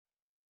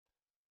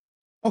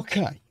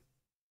Okay.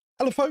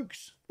 Hello,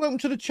 folks. Welcome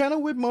to the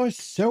channel with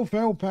myself,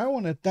 Al Pal,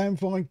 on a damn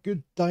fine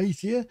good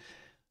days here.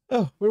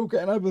 Oh, we're all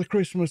getting over the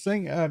Christmas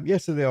thing.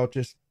 Yesterday I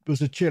just was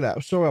a chill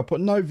out. Sorry, I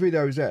put no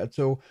videos out at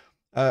all.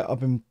 I've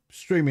been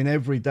streaming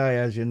every day,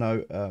 as you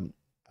know.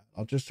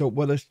 I just thought,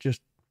 well, let's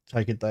just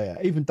take a day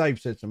out. Even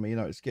Dave said to me,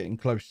 it's getting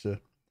close to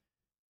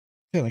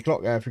 10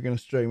 o'clock now if you're going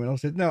to stream. And I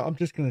said, no, I'm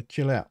just going to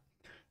chill out.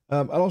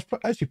 And I was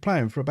actually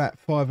playing for about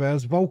 5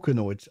 hours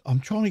Volcanoids. I'm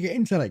trying to get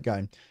into that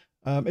game.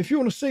 If you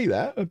want to see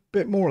that, a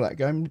bit more of that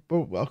game,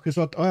 well, because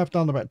I have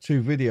done about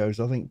 2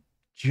 videos, I think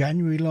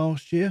January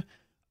last year.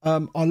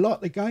 I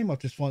like the game. I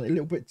just find it a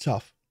little bit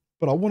tough,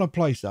 but I want to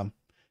play some.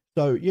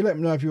 So you let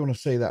me know if you want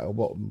to see that or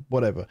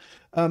whatever.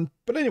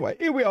 But anyway,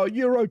 here we are,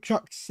 Euro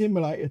Truck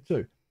Simulator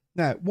 2.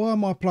 Now, why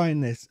am I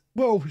playing this?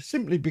 Well,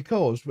 simply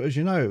because, as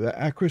you know,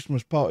 that our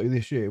Christmas party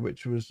this year,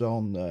 which was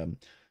on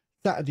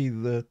Saturday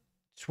the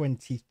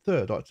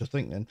 23rd, I like to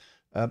think then,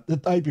 the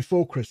day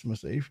before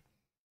Christmas Eve,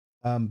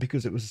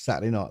 because it was a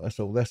Saturday night. That's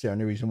all. That's the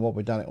only reason why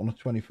we done it on the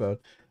 23rd.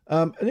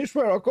 And it's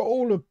where I got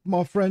all of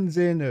my friends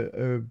in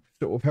who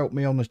sort of helped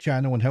me on the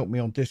channel and helped me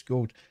on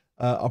Discord.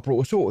 I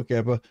brought us all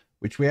together,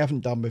 which we haven't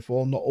done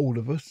before, not all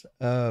of us,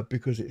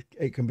 because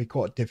it can be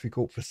quite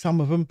difficult for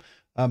some of them.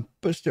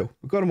 But still,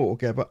 we got them all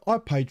together. I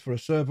paid for a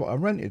server. I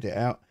rented it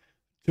out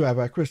to have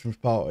our Christmas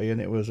party,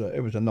 and it was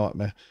a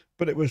nightmare,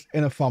 but it was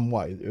in a fun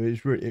way.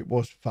 It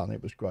was fun.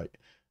 It was great.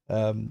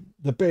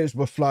 The beers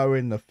were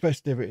flowing, the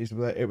festivities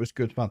were there. It was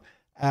good fun.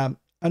 And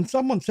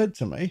someone said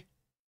to me,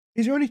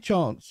 is there any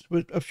chance,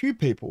 with a few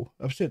people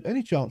have said,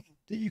 any chance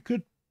that you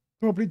could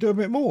probably do a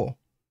bit more?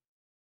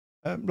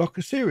 Like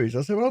a series.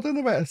 I said, well, I don't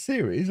know about a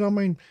series. I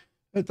mean,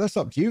 that's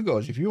up to you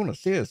guys. If you want to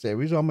see a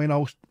series, I mean,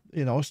 I'll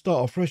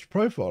start a fresh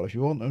profile if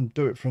you want and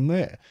do it from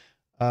there.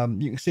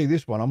 You can see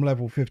this one. I'm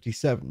level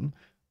 57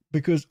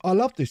 because I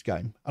love this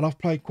game and I've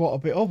played quite a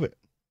bit of it.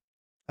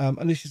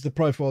 And this is the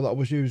profile that I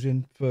was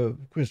using for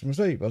Christmas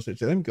Eve. I said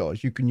to them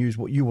guys, you can use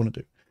what you want to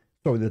do.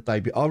 Sorry, the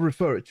day, I'll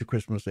refer it to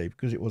Christmas Eve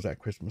because it was our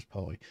Christmas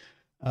party.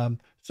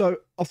 So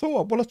I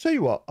thought, well, I'll tell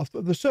you what,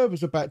 the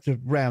server's about to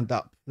round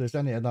up. There's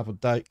only another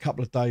day,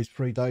 couple of days,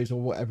 3 days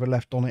or whatever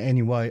left on it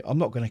anyway. I'm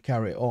not going to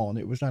carry it on.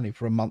 It was only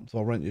for a month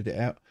I rented it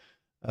out.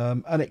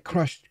 And it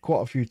crashed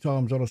quite a few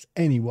times on us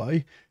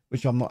anyway,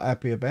 which I'm not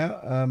happy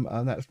about.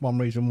 And that's one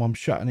reason why I'm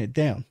shutting it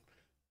down.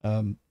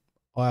 I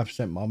have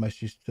sent my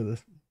message to the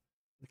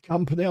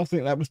company. I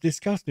think that was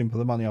disgusting for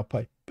the money I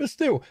paid. But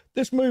still,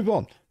 let's move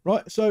on.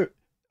 Right. So,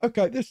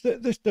 okay, let's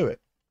do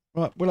it.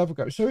 Right, we'll have a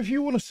go. So if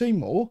you want to see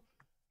more,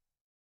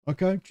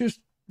 okay,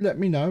 just let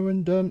me know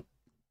and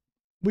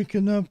we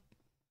can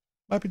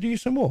maybe do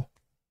some more.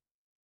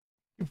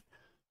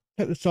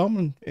 Take the time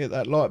and hit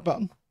that like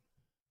button.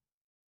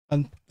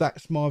 And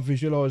that's my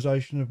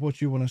visualization of what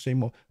you want to see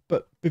more.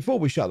 But before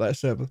we shut that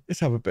server,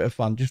 let's have a bit of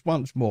fun just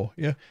once more.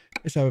 Yeah,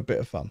 let's have a bit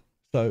of fun.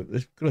 So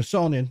let's go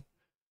sign in.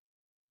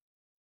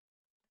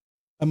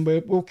 And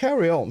we'll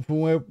carry on from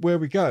where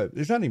we go.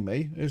 There's only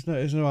me. There's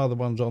no other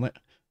ones on it.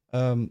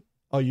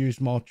 I use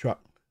my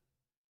truck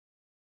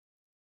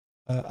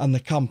and the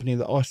company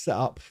that I set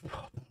up.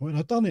 When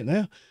I've done it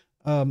now,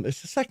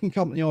 it's the second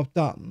company I've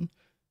done.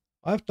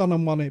 I've done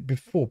on it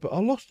before, but I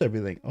lost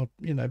everything.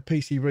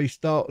 PC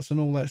restarts and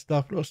all that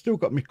stuff. But I've still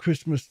got my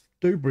Christmas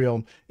doobry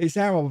on. It's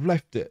how I've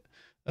left it.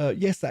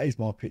 Yes, that is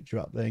my picture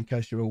up there. In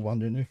case you're all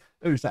wondering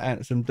who's that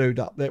handsome dude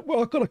up there.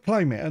 Well, I've got to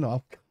claim it, and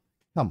I've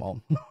come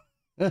on.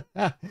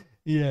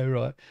 Yeah,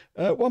 right.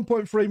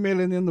 1.3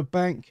 million in the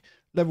bank,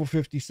 level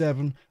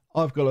 57.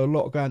 I've got a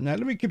lot going now.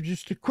 Let me give you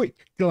just a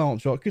quick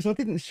glance, right? Because I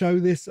didn't show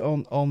this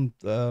on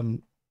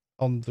the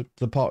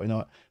party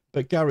night,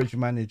 but Garage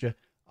Manager,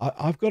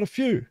 I've got a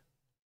few.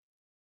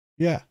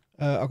 Yeah,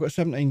 I've got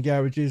 17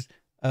 garages.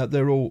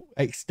 They're all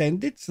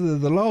extended, so they're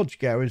the large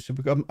garage.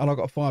 And I've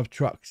got 5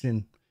 trucks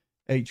in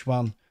each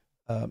one,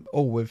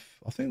 all with,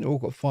 I think they've all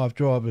got 5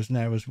 drivers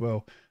now as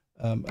well.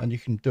 And you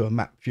can do a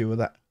map view of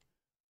that.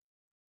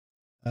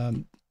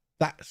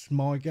 That's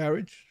my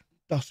garage,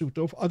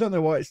 Dusseldorf. I don't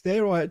know why it's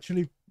there.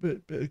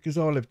 But because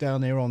I live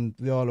down here on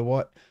the Isle of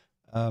Wight,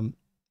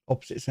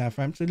 opposite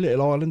Southampton,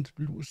 little island,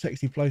 little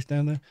sexy place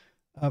down there.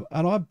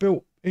 And I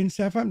built in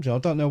Southampton. I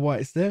don't know why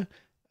it's there.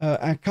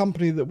 Our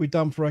company that we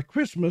done for our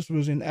Christmas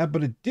was in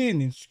Aberdeen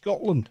in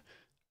Scotland.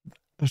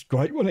 That's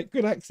great, wasn't it?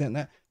 Good accent,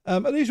 that.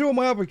 And these are all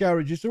my other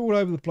garages. They're all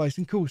over the place.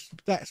 And of course,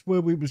 that's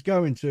where we was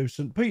going to,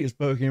 St.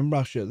 Petersburg in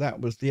Russia. That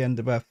was the end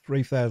of our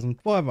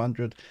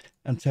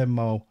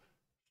 3,510-mile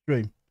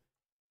stream.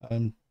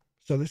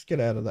 So let's get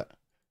out of that.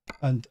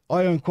 And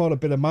I earn quite a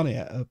bit of money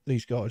out of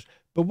these guys.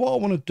 But what I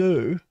want to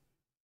do,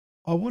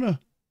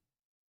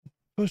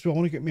 first of all, I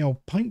want to get my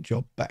old paint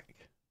job back.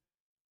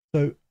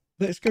 So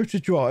let's go to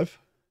drive.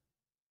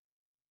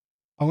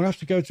 I'm going to have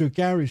to go to a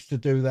garage to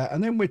do that.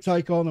 And then we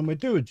take on and we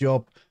do a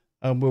job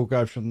and we'll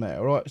go from there.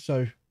 All right.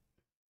 So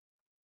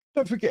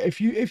don't forget, if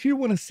you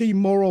want to see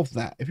more of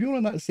that, if you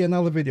want to see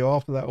another video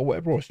after that or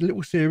whatever, or it's a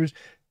little series,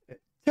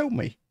 tell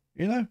me,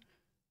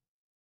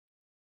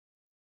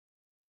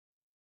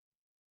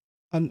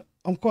 And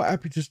I'm quite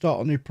happy to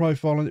start a new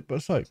profile on it.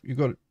 But so you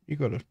got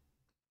to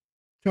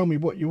tell me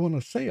what you want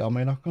to see. I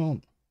mean, I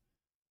can't.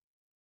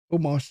 All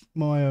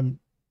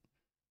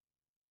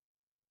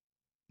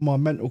my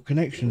mental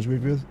connections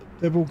with you,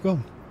 they've all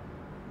gone.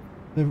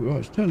 Right,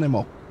 let's turn them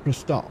off for a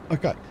start.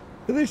 Okay,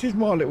 so this is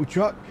my little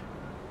truck.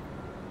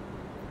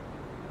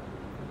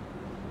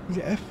 Was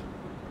it F?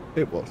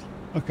 It was.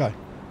 Okay.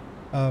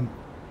 And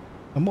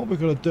what we're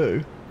going to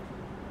do,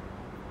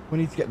 we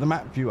need to get the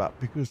map view up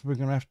because we're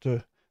going to have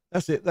to,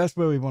 that's it. That's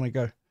where we want to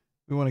go.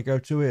 We want to go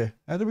to here.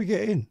 How do we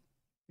get in?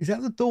 Is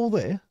that the door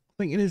there? I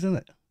think it is, isn't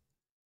it?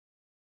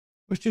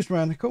 It's just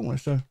around the corner,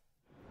 so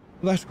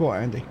that's quite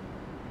handy.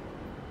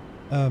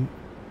 I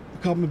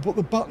can't remember what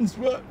the buttons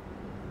were.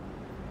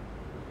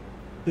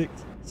 6,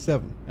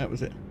 7, that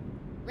was it.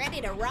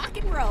 Ready to rock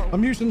and roll.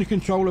 I'm using the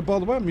controller, by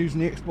the way. I'm using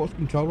the Xbox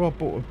controller. I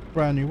bought a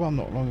brand new one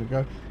not long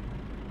ago.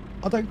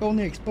 I don't go on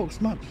the Xbox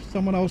much.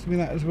 Someone asked me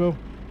that as well.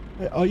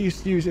 I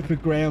used to use it for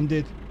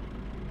grounded.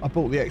 I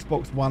bought the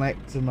Xbox One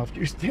X and I've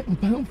used it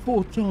about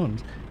 4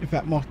 times. In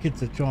fact, my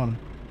kids are trying to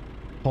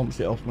pomps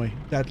it off me.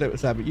 Dad, let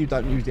us have it. You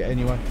don't use it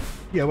anyway.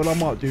 Yeah, well, I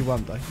might do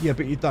one day. Yeah,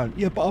 but you don't.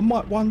 Yeah, but I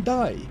might one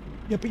day.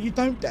 Yeah, but you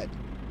don't, Dad.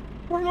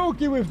 Don't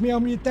argue with me.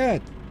 I'm your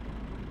dad.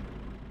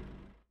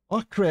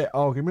 I create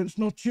arguments,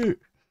 not you.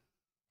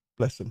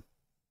 Bless them.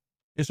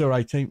 It's her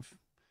 18th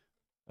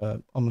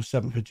on the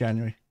 7th of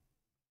January.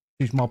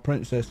 She's my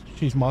princess.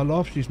 She's my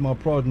life. She's my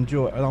pride and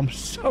joy. And I'm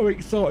so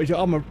excited.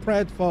 I'm a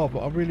proud father.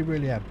 I really,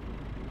 really am.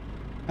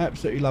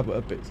 Absolutely love it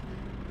a bit.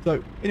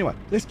 So, anyway,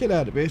 let's get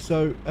out of here.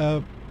 So,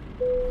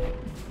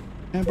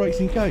 handbrake's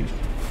engaged.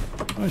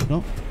 No, it's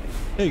not.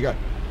 There you go.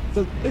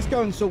 So, let's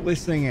go and sort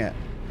this thing out.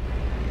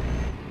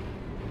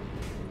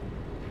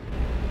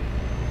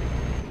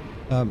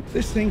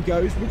 This thing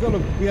goes.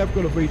 We have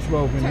got a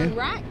V12 in here. Turn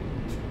right,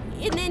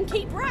 and then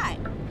keep right.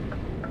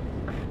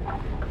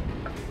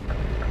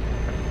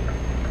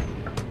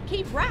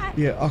 Keep right.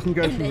 Yeah, I can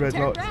go through red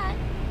lights. Right.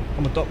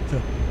 I'm a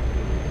doctor.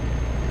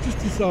 Just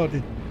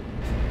decided.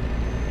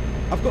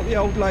 I've got the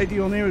old lady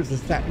on here as a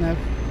sat nav.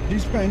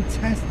 She's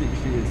fantastic.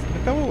 She is.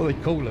 I don't know what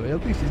they call her. I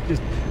think she's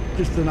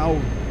just an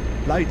old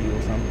lady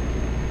or something.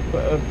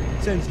 But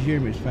her sense of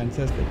humour is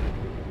fantastic.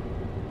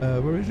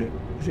 Where is it?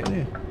 Is it in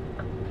here?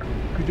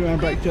 We do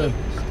handbrake turn.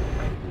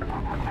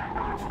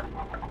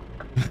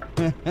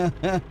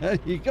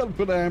 You got to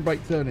put a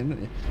handbrake turn in,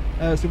 don't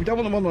you? So we don't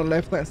want them on the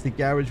left. That's the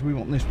garage. We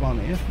want this one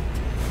here.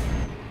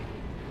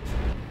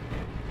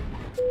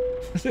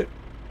 That's it.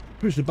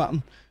 Push the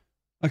button.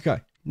 Okay.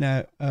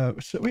 Now,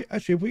 so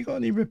have we got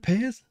any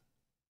repairs?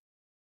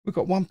 We've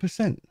got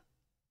 1%.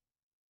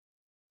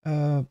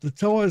 The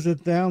tyres are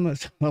down.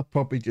 I've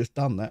probably just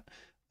done that.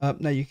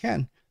 Now you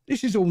can.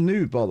 This is all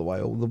new, by the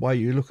way, all the way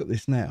you look at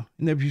this now.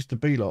 It never used to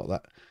be like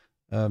that.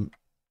 I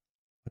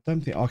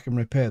don't think I can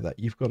repair that.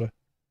 You've got to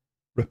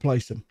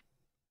replace them.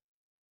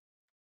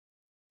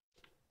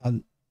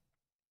 And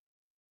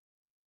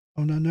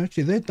oh no,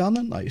 actually they're done,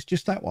 aren't they? It's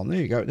just that one.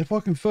 There you go. And if I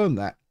confirm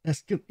that,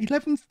 that's good.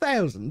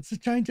 11,000 to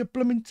change a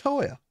blooming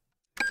tyre.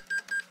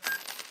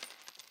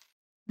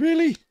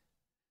 Really?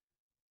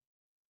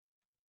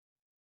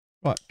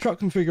 Right, truck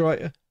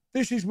configurator.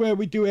 This is where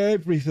we do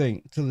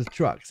everything to the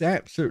trucks,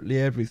 absolutely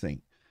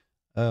everything.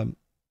 But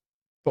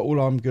all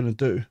I'm going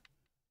to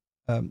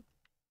do,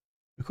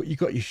 you've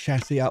got your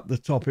chassis up the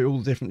top, all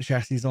the different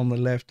chassis on the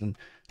left, and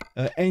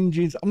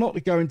engines. I'm not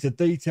going to go into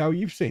detail.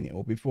 You've seen it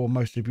all before.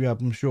 Most of you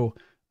have, I'm sure.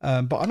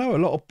 But I know a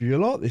lot of you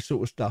like this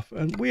sort of stuff,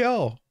 and we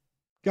are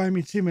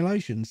gaming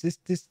simulations.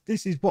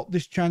 This is what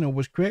this channel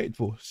was created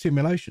for,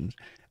 simulations.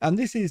 And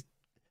this is,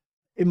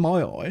 in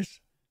my eyes,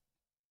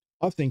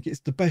 I think it's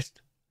the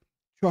best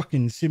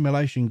trucking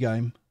simulation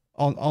game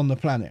on the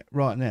planet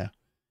right now.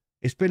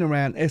 It's been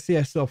around.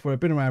 SES software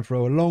been around for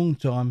a long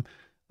time.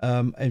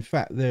 In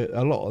fact,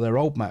 a lot of their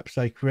old maps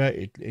they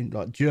created in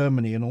like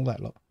Germany and all that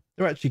lot,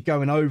 they're actually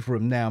going over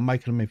them now,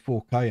 making them in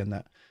 4K and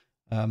that.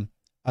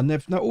 And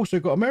they've also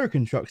got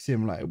American Truck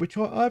Simulator, which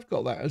I've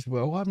got that as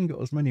well. I haven't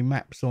got as many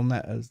maps on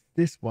that as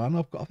this one.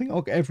 I think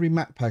I'll get every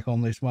map pack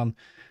on this one.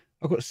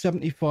 I've got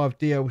 75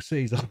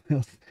 DLCs.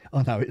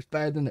 I know it's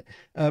bad, isn't it?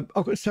 I've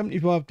got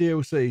 75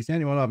 DLCs. The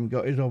only one I haven't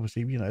got is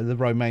obviously, you know, the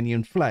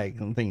Romanian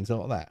flag and things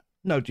like that.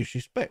 No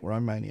disrespect,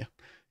 Romania.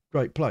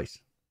 Great place.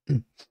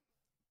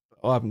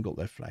 I haven't got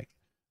their flag.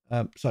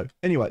 So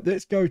anyway,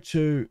 let's go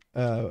to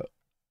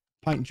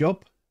paint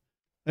job.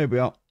 There we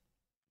are.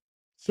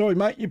 Sorry,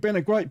 mate. You've been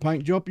a great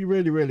paint job. You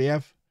really, really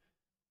have.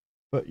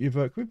 But you've...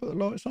 can we put the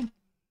lights on?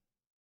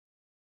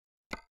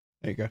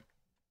 There you go.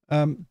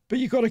 But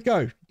you've got to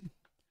go.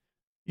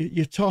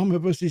 Your time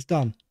with us is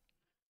done.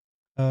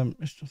 I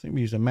think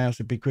we use a mouse.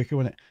 It'd be quicker,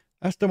 wouldn't it?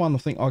 That's the one I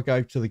think I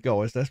gave to the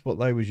guys. That's what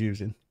they was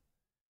using.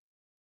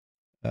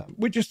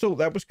 We just thought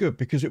that was good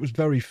because it was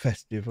very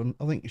festive, and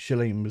I think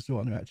Shalene was the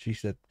one who actually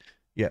said,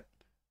 "Yeah."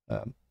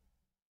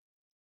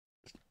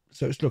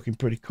 So it's looking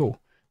pretty cool.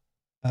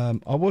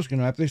 I was going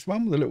to have this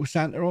one with a little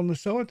Santa on the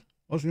side.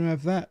 I was going to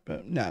have that,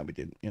 but no, we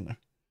didn't. You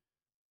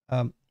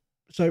know.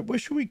 So where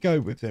should we go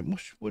with them?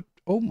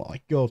 Oh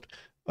my God!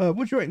 What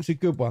do you reckon's a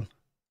good one?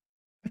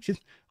 Actually,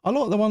 I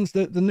like the ones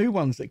the new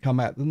ones that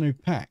come out, the new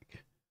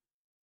pack.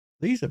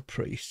 These are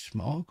pretty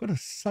smart, I've got to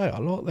say. I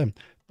like them,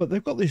 but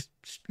they've got this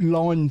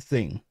line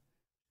thing,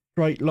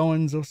 straight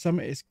lines or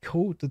something it's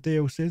called, the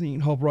DLC, and you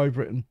can hover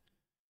over it,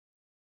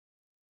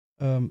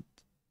 and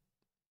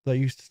they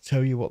used to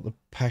tell you what the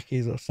pack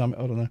is or something.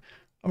 I don't know.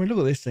 I mean, look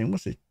at this thing.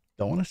 What's it,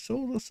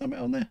 dinosaur or something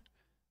on there?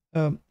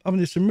 I mean,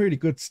 there's some really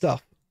good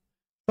stuff.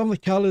 Some of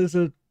the colors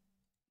are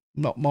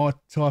not my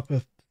type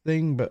of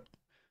thing, but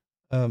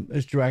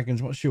there's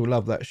dragons. What, she'll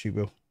love that, she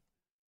will.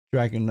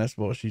 Dragon, that's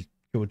what she's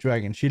called,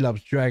 dragon. She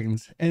loves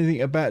dragons.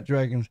 Anything about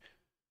dragons.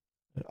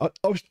 I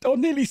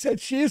nearly said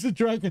she is a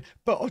dragon,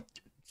 but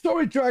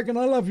sorry, dragon,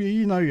 I love you.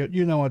 You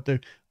know I do.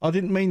 I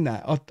didn't mean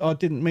that. I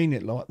didn't mean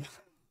it like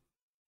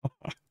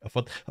if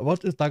I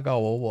just dug go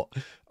or what?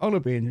 I'm gonna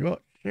be in your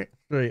shit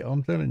street,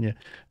 I'm telling you.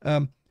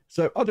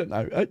 So I don't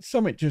know. It's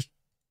something just,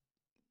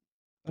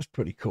 that's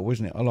pretty cool,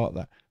 isn't it? I like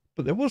that.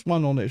 But there was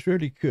one on it, it's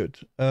really good.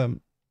 I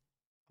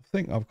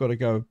think I've got to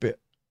go a bit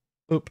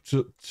up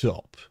to the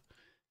top.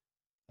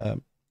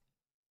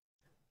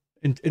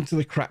 Into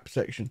the crap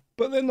section.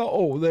 But they're not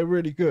all, they're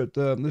really good.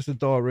 This is a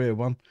diarrhea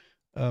one.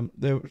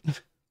 They're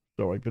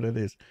sorry, but it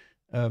is.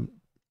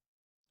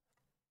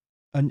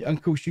 And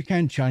of course you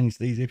can change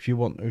these if you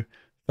want to,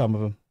 some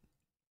of them.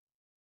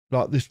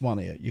 Like this one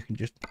here, you can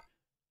just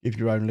give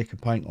your own lick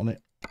of paint on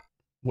it.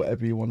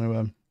 Whatever you want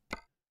to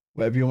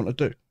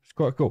do. It's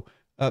quite cool.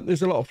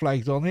 There's a lot of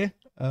flags on here.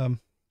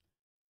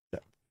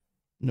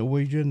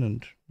 Norwegian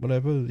and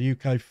whatever, the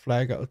UK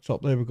flag at the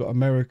top there. We've got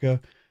America.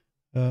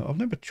 I've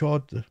never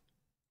tried the,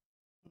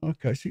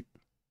 okay, so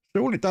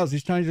all it does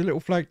is change the little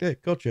flag there.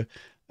 Gotcha.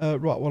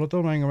 Right, well, I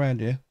don't hang around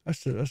here.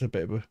 That's a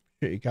bit of a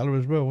shitty colour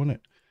as well, isn't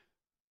it?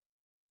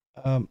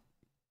 I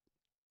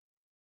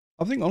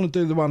think I'm gonna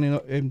do the one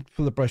in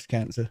for the breast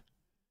cancer.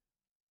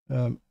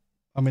 I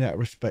mean, out of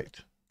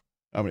respect.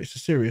 I mean, it's a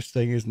serious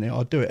thing, isn't it?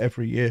 I do it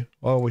every year.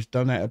 I always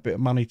donate a bit of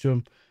money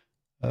to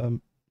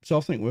them. So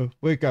I think we'll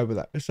go with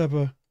that. Let's have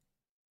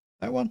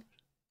that one.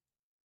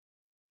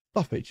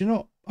 Stuff it. Do you know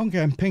what? I'm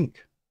going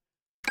pink.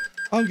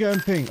 I'm going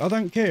pink. I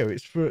don't care.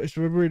 It's for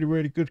a really,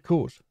 really good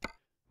cause.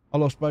 I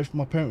lost both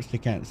my parents to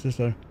cancer,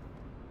 so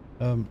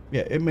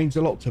yeah, it means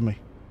a lot to me.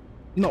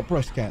 Not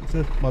breast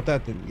cancer. My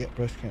dad didn't get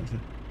breast cancer.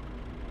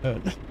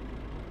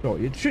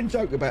 Sorry, you shouldn't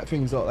joke about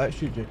things like that,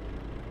 should you?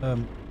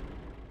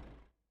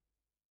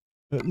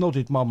 Nor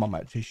did my mum,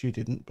 actually. She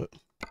didn't, but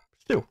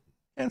still,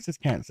 cancer's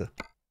cancer.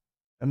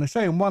 And they're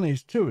saying 1 in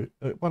 2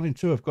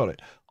 have got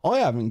it. I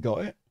haven't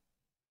got it.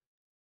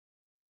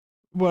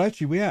 Well,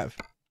 actually, we have.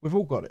 We've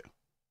all got it.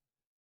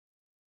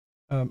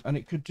 And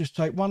it could just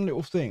take one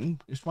little thing,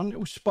 just one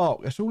little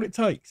spark. That's all it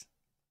takes.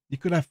 You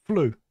could have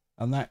flu,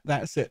 and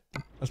that's it.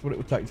 That's what it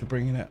would take to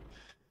bring it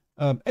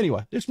out.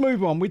 Anyway, let's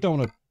move on. We don't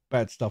want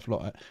bad stuff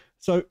like that.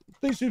 So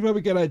this is where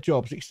we get our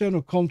jobs.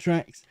 External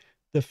contracts.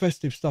 The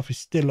festive stuff is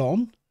still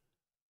on.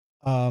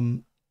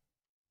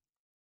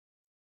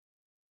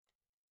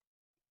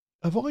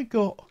 Have I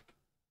got?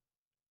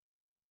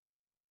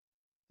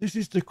 This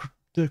is the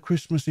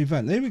Christmas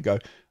event. There we go.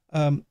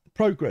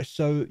 Progress.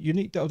 So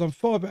unique. I've done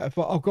 5 out of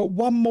 5. I've got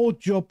one more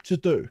job to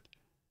do.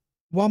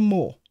 One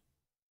more.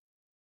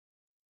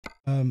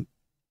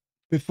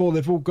 Before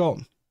they've all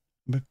gone.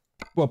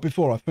 Well,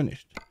 before I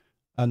finished,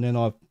 and then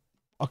I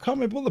can't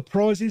remember what the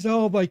prizes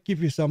are. They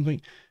give you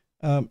something.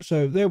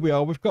 So there we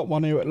are. We've got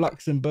one here at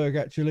Luxembourg.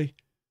 Actually,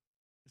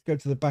 let's go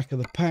to the back of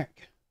the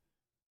pack.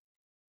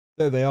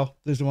 There they are.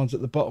 There's the ones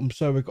at the bottom.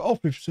 So we've got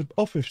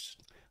office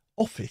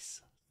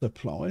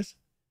supplies.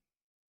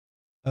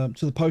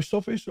 To the post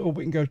office, or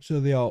we can go to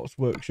the arts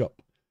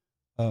workshop.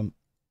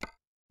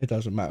 It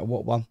doesn't matter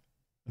what one.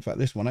 In fact,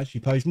 this one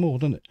actually pays more,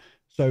 doesn't it?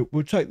 So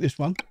we'll take this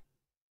one.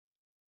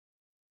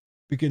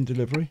 Begin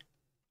delivery.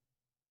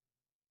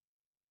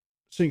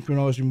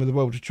 Synchronizing with the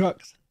world of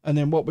trucks. And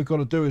then what we've got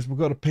to do is we've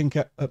got to pink.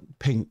 What's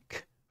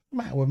the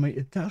matter with me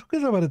today?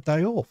 Because I've had a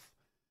day off.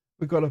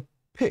 We've got to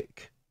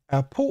pick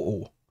our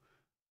portal.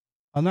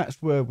 And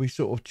that's where we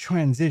sort of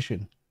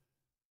transition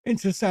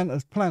into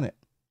Santa's planet,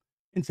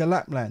 into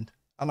Lapland.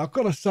 And I've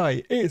got to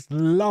say, it's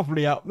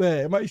lovely up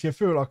there. It makes you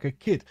feel like a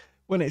kid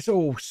when it's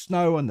all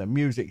snow and the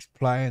music's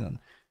playing, and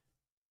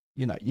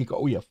you know, you got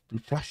all your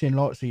flashing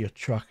lights of your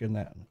truck and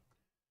that.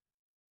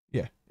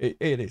 Yeah, it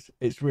is.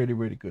 It's really,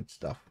 really good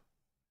stuff.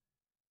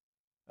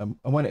 And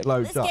when it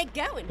loads up, let's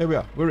get going. There we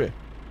are. We're here.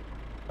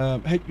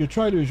 Hey, your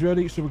trailer is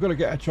ready, so we've got to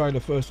get our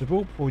trailer first of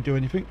all before we do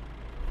anything.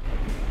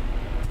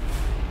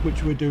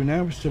 Which we do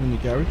now. We're still in the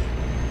garage.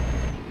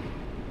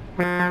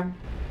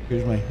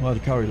 Excuse me. I had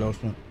a curry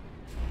last night.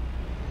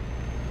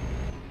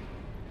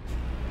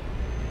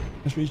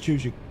 That's where you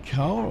choose your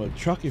car or a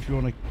truck if you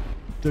want to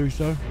do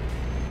so.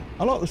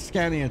 I like the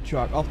Scania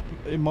truck.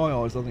 In my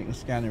eyes, I think the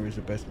Scania is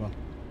the best one.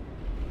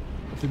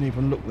 I didn't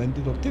even look then,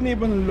 did I? Didn't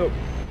even look.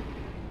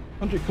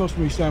 And it cost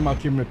me so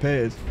much in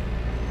repairs.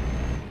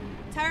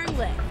 Turn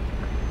left.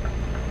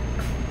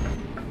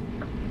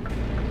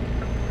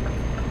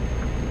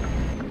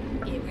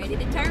 Get ready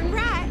to turn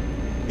right.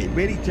 Get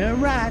ready to turn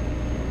right.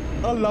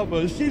 I love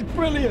her. She's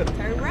brilliant.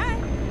 Turn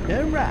right.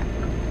 Turn right.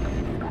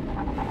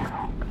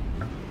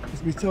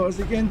 Let's be tires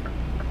again.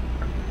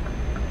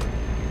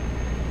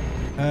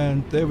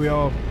 And there we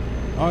are.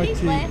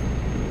 Keep left.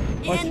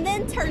 And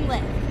then turn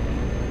left.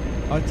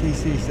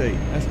 ITCC.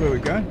 That's where we're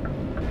going.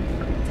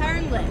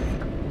 Turn left.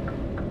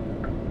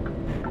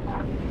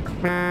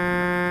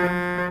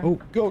 Oh,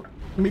 God.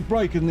 Me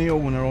breaking the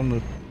horn on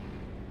the...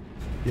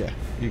 Yeah,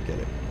 you get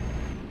it.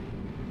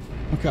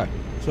 Okay,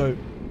 so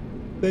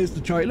there's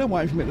the trailer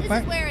waiting for me at the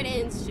back. This is where it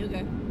ends,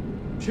 sugar.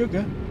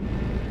 Sugar?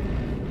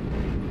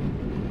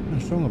 No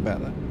song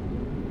about that.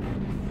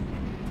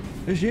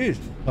 There she is.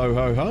 Ho,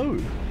 ho, ho.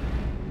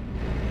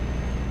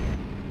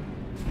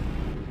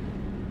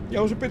 Yeah,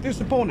 I was a bit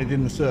disappointed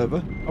in the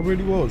server. I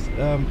really was.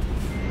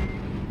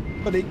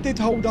 But it did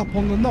hold up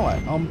on the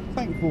night. I'm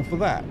thankful for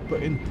that.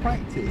 But in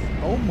practice,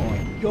 oh my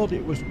God,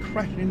 it was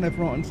crashing left,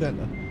 right and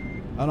centre.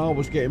 And I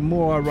was getting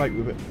more irate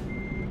with it.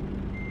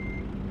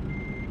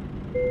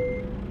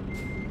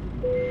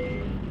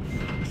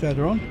 Set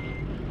her on.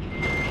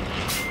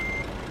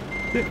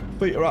 Sit,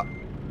 feet are up.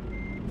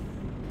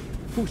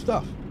 Cool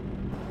stuff.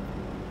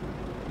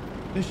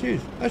 There she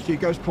is. Actually,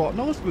 it goes quite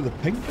nice with the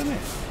pink, doesn't it?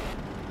 Let's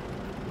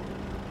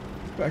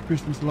put our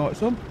Christmas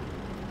lights on.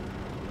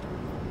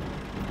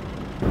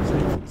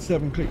 So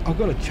 7 clicks. I've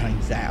got to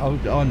change that.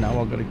 I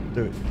know I've got to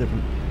do it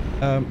different.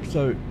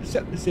 So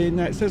set this in.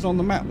 Now it says on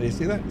the map there,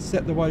 see that?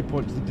 Set the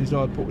waypoint to the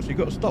desired port. So you've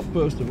got to stop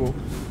first of all.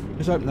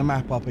 Let's open the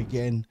map up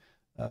again.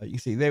 You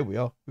see, there we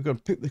are. We've got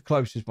to pick the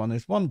closest one.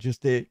 There's one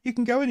just there. You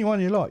can go anyone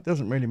you like.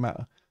 Doesn't really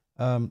matter.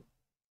 And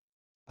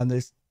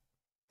there's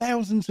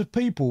thousands of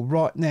people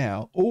right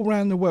now all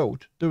around the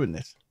world doing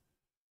this.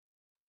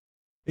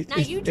 Now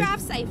you drive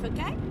safe,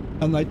 okay?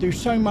 And they do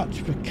so much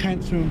for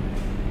cancer and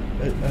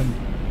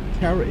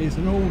charities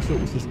and all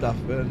sorts of stuff.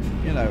 And,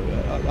 you know,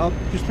 I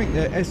just think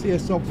the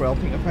SES software, I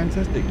think they're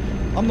fantastic.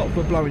 I'm not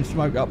for blowing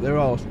smoke up their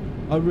arse.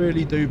 I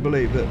really do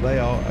believe that they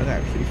are an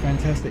absolutely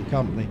fantastic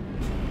company.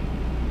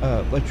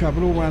 They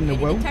travel all around the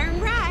world. Turn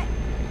right.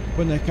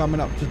 When they're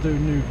coming up to do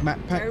new map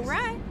packs. Turn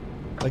right.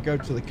 They go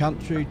to the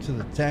country, to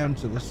the town,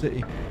 to the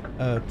city,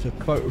 to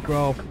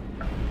photograph.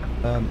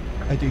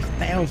 They do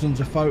thousands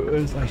of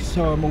photos. They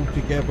sew them all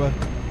together.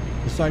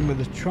 The same with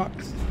the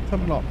trucks.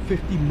 Something like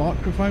 50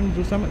 microphones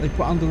or something they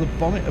put under the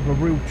bonnet of a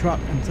real truck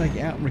and take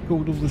it out and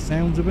record all the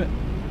sounds of it.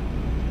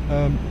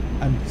 And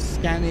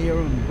Scania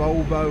and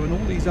Volvo and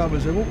all these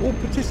others are all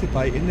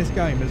participate in this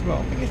game as well.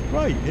 I think it's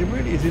great. It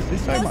really is.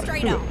 There's so much to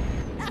it.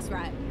 That's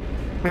right.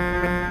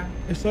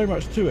 There's so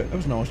much to it. That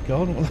was a nice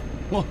car. I'm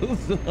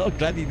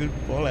glad he didn't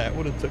fall out.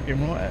 Would have took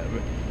him right out of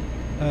it.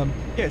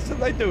 Yeah, so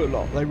they do a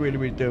lot. They really,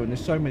 really do. And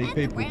there's so many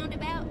people. The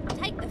roundabout,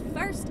 take the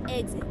first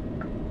exit.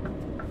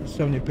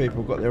 So many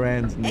people got their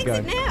hands in the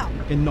game. Exit now.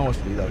 In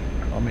nicely though.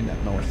 I mean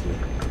that nicely.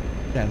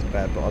 Sounds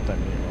bad, but I don't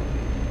mean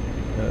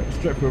it.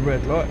 Straight for a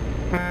red light.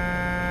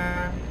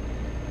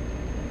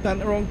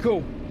 Santa on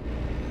call.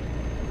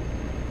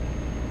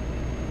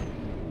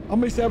 I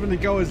miss having the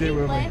guys here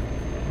with me.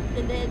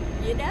 And then,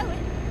 you know it,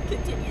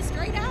 continue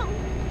straight on.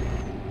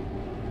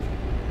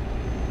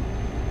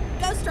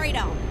 Go straight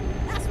on.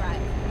 That's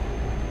right.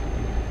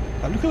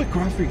 Look at the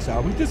graphics,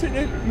 Albie. Doesn't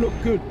it look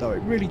good though?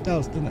 It really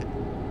does, doesn't it?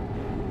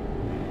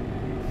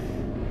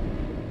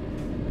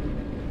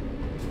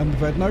 And we've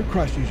had no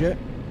crashes yet.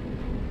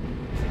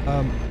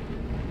 A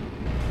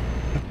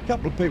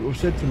couple of people have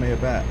said to me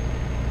about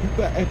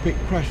that epic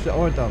crash that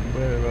I done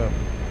where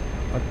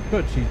I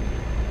virtually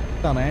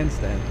done a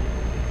handstand.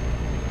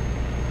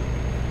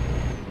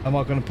 Am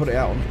I going to put it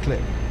out on the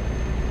clip?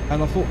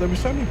 And I thought there were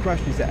so many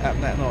crashes that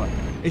happened that night.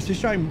 It's a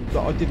shame that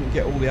I didn't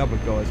get all the other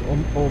guys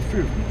or a few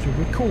of them to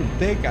record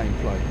their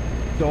gameplay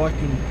so I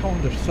can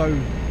kind of sew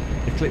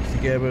the clips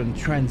together and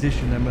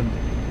transition them and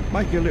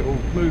make a little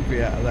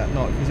movie out of that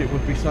night because it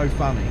would be so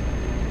funny.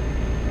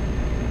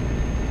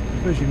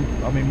 Especially,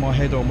 I mean, my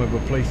head on with a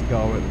police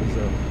car, it was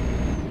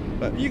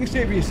but you can see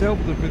it for yourself.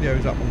 The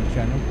video's up on the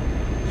channel.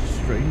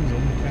 Streams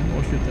on the channel,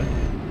 I should say.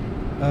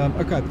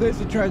 Okay, there's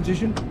the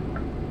transition.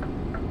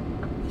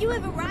 You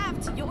have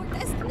arrived to your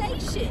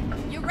destination.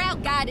 Your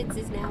route guidance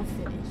is now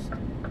finished.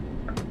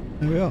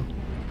 There we are.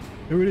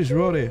 There it is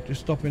right here.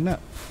 Just stopping that.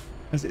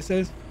 As it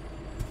says,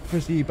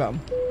 press the E button.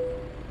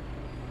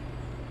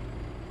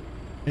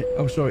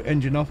 Oh, sorry,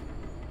 engine off.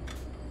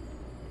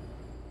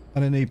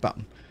 And an E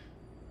button.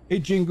 It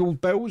jingled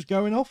bells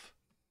going off.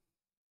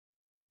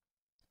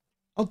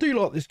 I do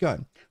like this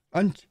game.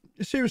 And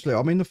seriously,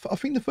 I mean, I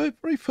think the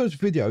very first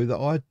video that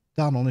I'd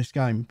done on this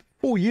game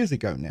 4 years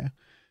ago now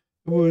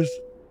was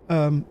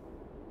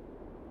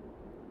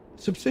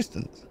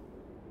Subsistence.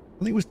 I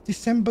think it was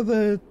December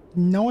the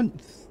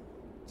 9th,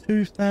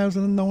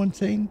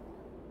 2019.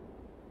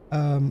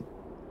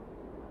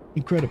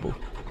 Incredible.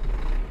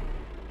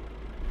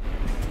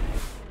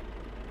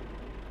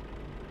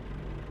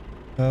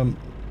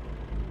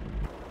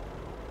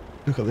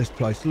 Look at this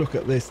place. Look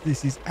at this.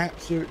 This is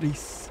absolutely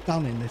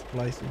stunning, this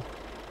place is.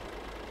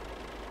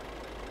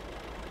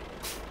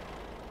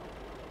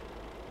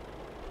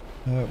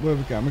 Where are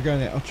we going? We're going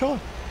there. I'll try.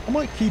 I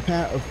might keep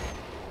out of...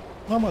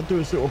 I might do a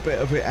little bit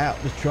of it out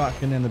the truck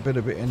and then a bit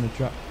of it in the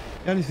truck.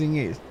 The only thing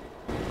is,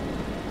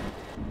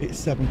 It's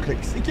 7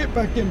 clicks to get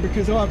back in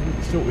because I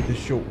haven't sorted this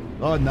short.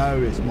 I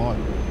know it's my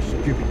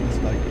stupid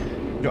mistake.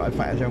 The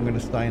fact is I'm going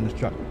to stay in the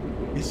truck.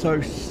 It's so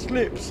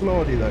slip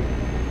slidey though.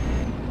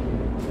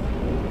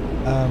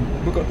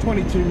 We've got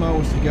 22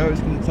 miles to go. It's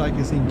going to take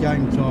us in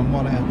game time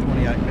 1 hour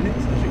 28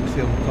 minutes, as you can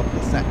see on the top of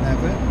the sat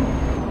nav there.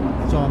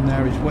 The time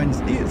now is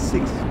Wednesday at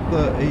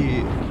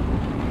 6:30.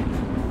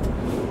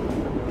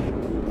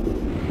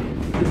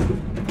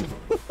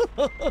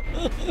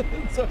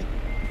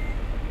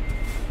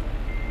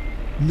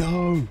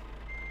 No.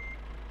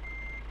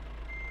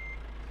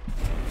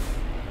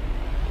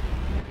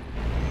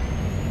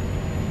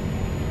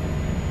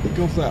 Pick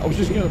off that. I was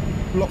just going to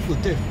block the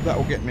diff.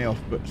 That'll get me off,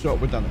 but so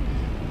we're done.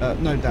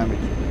 No damage.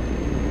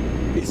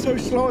 It's so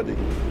sliding.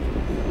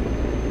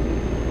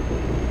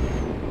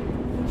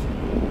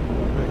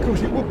 Of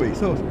course it would be,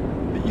 so,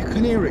 but you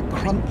can hear it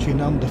crunching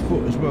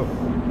underfoot as well.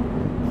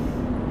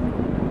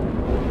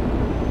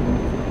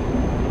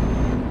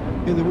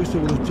 Hear the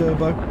whistle of the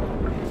turbo.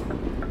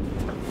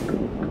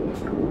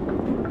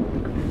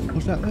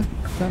 What's that there?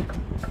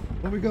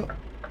 What we got?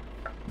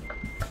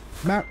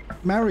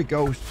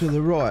 Marigolds to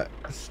the right.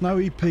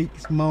 Snowy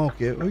Peaks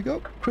Market. We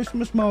got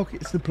Christmas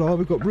Market Supply.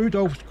 We've got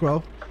Rudolph's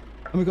Craft,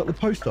 and we've got the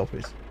post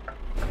office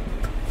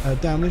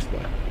down this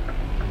way.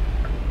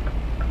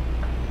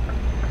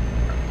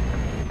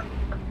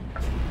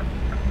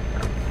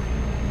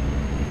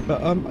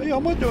 But yeah, I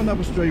might do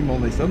another stream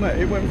on this. I know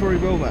it went very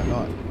well that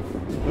night.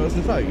 But as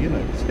I say, you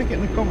know, stick it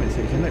in the comment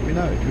section. Let me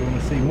know if you want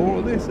to see more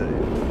of this. If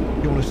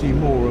you want to see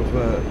more of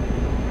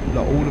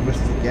like all of us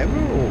together,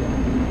 or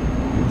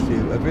you want to see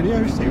a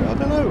video. See, I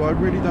don't know. I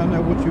really don't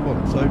know what you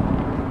want. So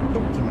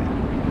talk to me.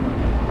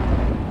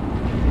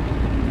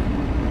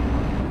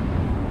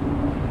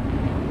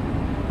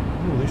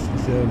 Oh, this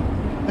is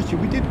actually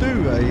we did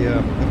do a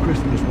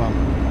Christmas one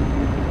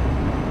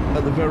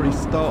at the very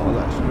start of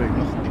that stream.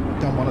 I think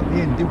we've done one at the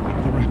end, didn't we,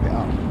 to wrap it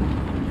up?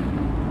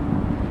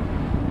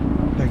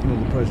 Taking all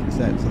the presents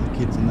out to the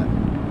kids and that.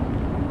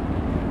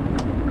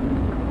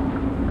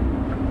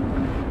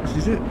 This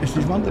is it. This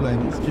is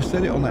Wonderland. It's just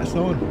said it on that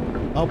sign.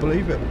 I'll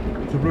believe it.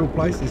 It's a real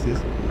place, this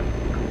is.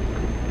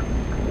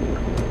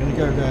 I'm going to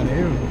go down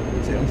here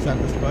and sit on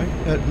Santa's Bay.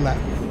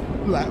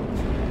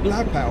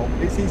 Lap out.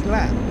 It's his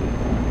lap.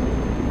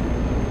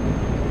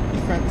 He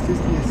fancies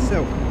to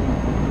yourself.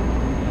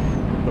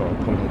 Oh, I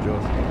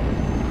apologise.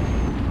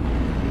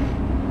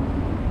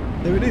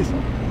 There it is.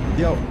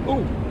 The art.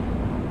 Oh,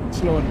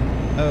 slide.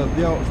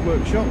 The Arts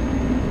Workshop.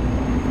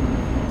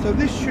 So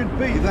this should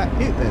be that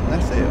it then.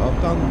 That's it.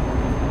 I've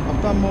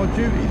done my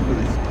duty for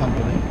this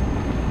company.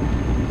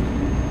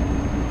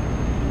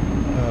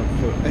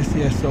 For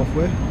SES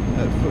software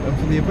and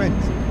for the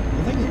events. I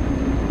think it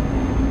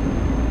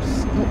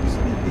stops.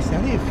 It's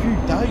only a few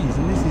days,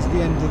 and this is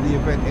the end of the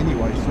event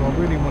anyway. So I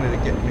really wanted to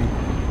get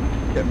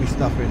me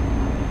stuff in.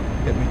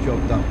 Get my job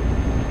done,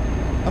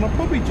 and I'll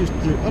probably just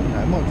do, I don't know,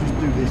 I might just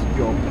do this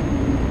job,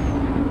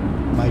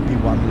 maybe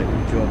one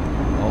little job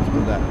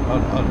after that.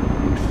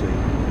 We'll see.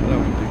 I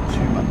don't want to do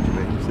too much of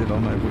it. Instead, I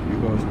know what you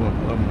guys want.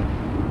 I don't want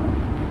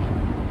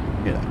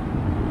to, you know.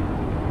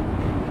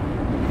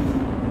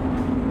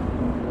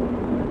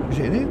 Is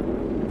it in here?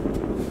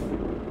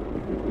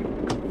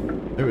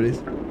 There it is.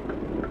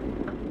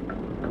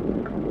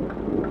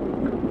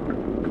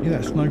 Yeah,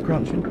 that snow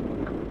crunching.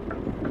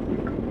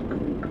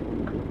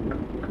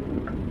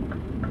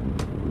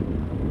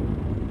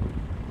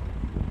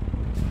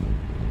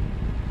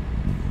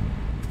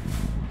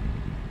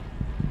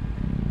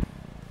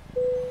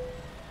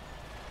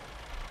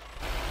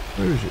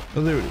 Where is it?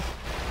 Oh, there it is.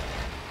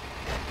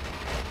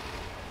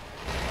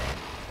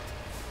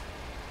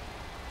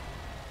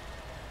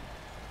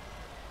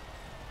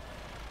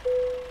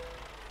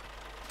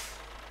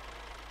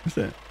 What's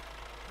that?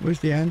 Where's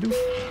the handle?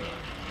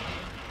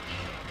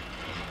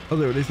 Oh,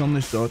 there it is on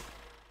this side.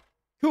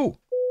 Cool.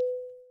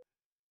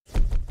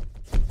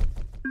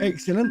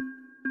 Excellent.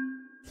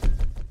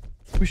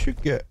 We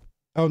should get...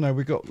 Oh no,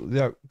 we got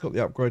the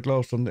upgrade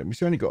last time, didn't we?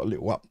 So we only got a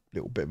little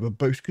bit of a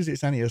boost because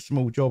it's only a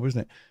small job,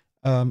 isn't it?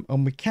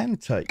 And we can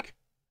take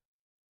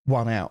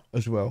one out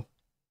as well.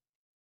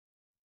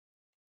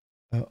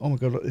 Oh my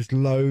god, look, there's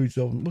loads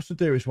of them. What's the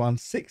dearest one?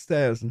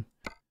 6,000.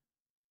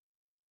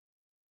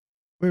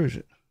 Where is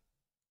it?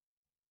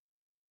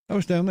 Oh,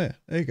 it's down there.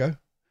 There you go.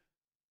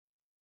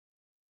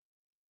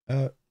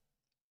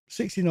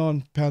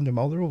 £69 a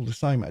mile. They're all the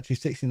same actually.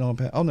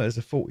 £69. Oh no, there's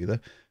a 40 there.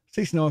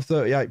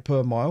 69.38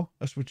 per mile.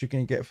 That's what you're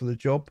going to get for the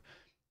job.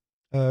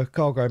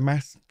 Cargo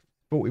mass,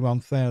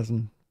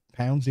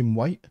 £41,000 in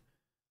weight.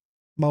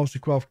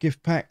 Mastercraft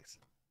gift packs.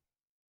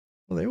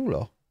 Well, they all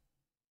are.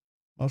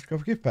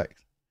 Mastercraft gift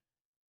packs.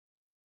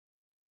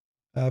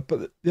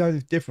 But the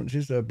only difference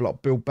is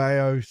like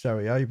Bilbao,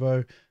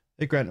 Sarajevo.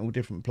 They're granted all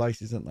different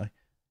places, aren't they?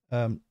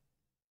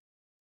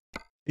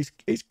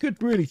 It's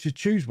good really to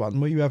choose one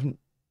where you haven't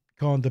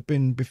kind of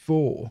been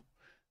before.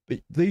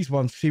 But these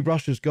ones, see,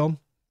 Russia's gone.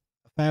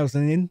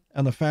 1,000 in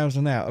and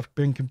 1,000 out have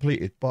been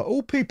completed by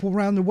all people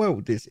around the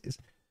world. This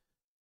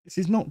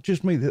is not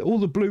just me. All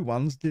the blue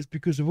ones, it's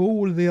because of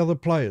all of the other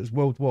players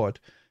worldwide.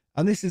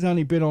 And this has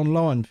only been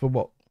online for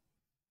what,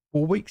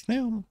 4 weeks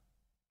now,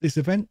 this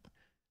event.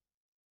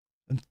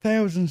 And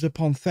thousands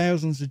upon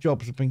thousands of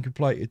jobs have been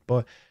completed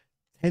by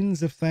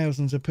tens of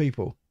thousands of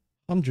people,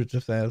 hundreds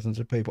of thousands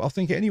of people. I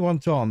think at any one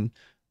time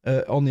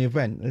on the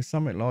event, there's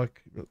something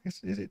like,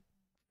 is it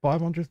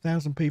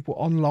 500,000 people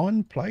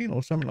online playing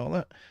or something like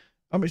that?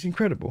 I mean, it's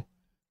incredible.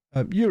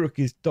 Europe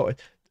is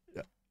dotted.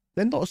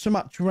 They're not so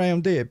much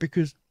around here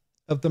because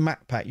of the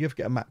map pack. You have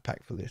to get a map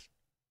pack for this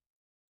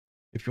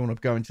if you want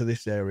to go into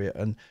this area.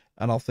 And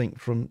I think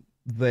from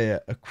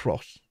there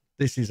across,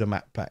 this is a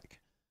map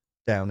pack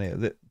down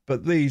here.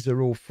 But these are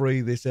all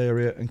free, this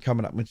area, and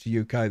coming up into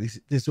the UK.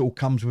 This all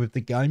comes with the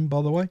game,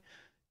 by the way.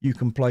 You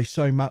can play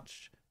so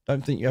much.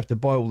 Don't think you have to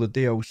buy all the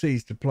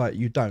DLCs to play it.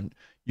 You don't.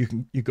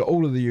 You've got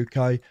all of the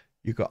UK.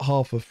 You've got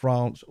half of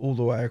France all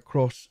the way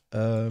across.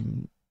 I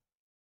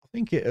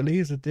think Italy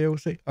is a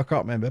DLC. I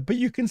can't remember. But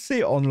you can see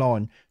it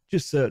online.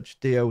 Just search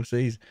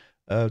DLCs,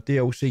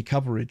 DLC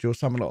coverage or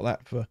something like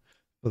that for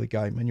the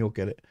game, and you'll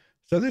get it.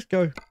 So let's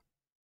go.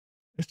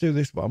 Let's do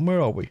this one. Where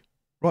are we?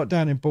 Right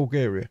down in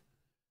Bulgaria.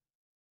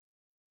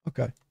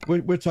 Okay,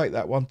 we'll take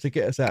that one to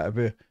get us out of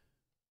here.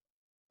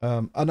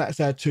 And that's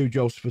our 2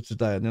 jobs for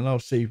today. And then I'll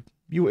see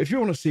you. If you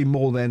want to see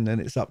more, then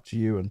it's up to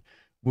you, and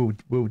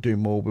we'll do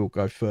more. We'll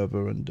go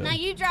further. And now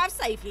you drive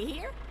safe. You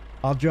hear?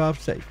 I'll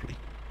drive safely.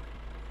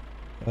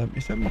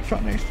 Is that my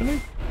truck next to me?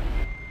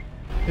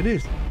 It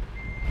is.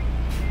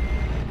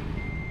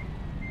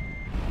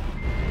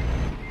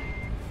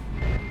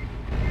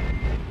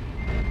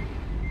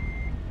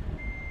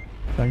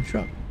 Same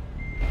truck.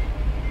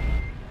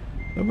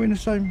 Are we in the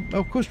same? Oh,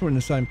 of course we're in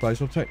the same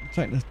place. I'll take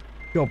the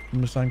job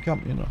from the same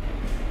company, you know.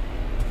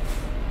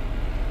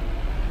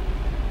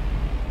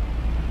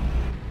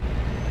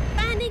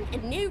 Finding a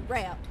new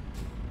route.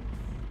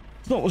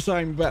 It's not the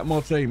same about my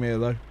team here,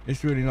 though.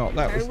 It's really not.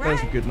 That was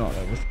a good night.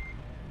 That was.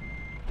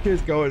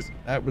 Cheers, guys.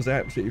 That was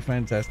absolutely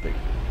fantastic.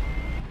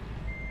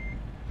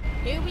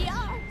 Here we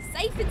are,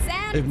 safe and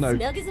sound, and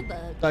snug as a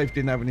bug. Dave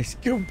didn't have any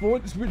skill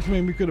points, which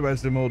means we could have had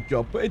some more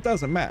job, but it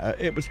doesn't matter.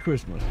 It was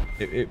Christmas.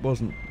 It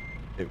wasn't.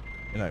 You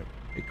know,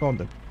 it kind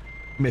of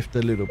miffed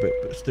a little bit,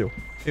 but still,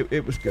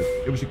 it was good.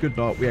 It was a good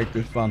night. We had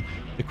good fun.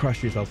 The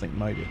crashes, I think,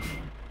 made it.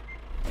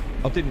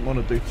 I didn't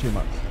want to do too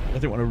much. I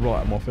didn't want to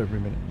write them off every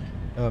minute.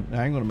 Now,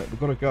 hang on a minute. We've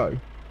got to go.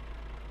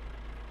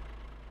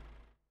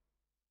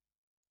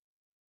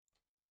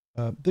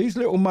 These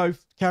little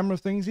camera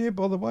things here,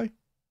 by the way,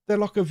 they're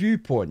like a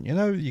viewpoint. You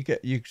know,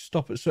 you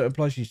stop at certain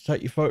places, you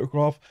take your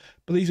photograph,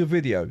 but these are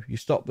video. You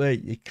stop there,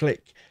 you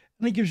click,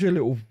 and it gives you a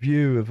little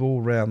view of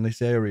all around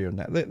this area and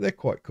that. They're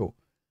quite cool.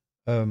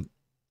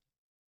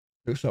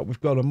 Looks like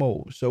we've got them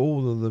all. So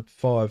all of the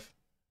 5,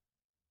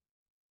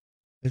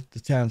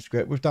 the town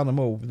script, we've done them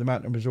all with the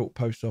Mountain Resort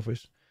Post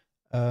Office.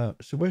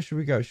 So where should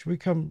we go? Should we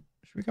come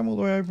all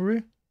the way over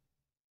here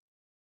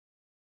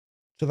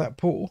to that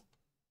portal?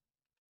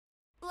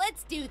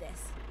 Let's do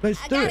this. I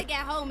gotta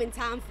get home in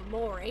time for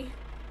Maury.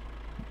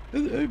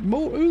 Who the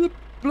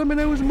blooming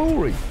hell is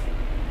Maury?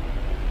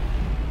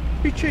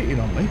 She's cheating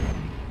on me.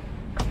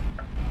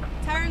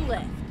 Turn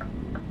left.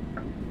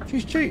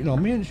 She's cheating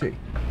on me, isn't she?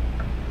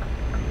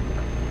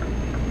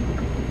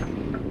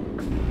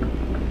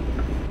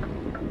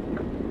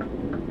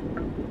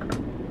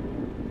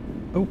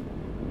 Oh,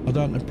 I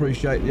don't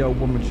appreciate the old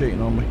woman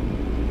cheating on me.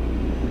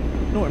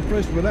 Not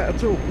impressed with that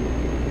at all.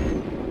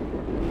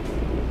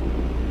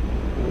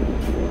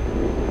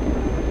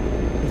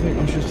 I think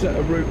I should set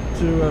a route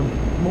to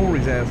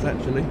Maury's house,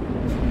 actually.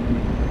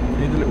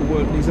 Need a little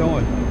word in his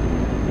eye.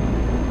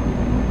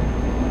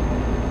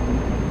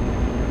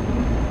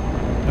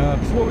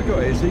 So what we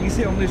got here, so you can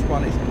see on this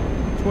one, it's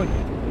 20,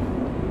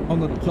 on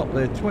the top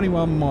there,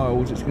 21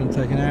 miles. It's going to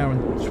take 1 hour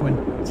and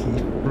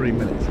 23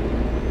 minutes.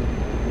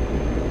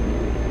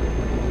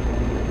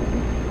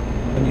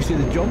 And you see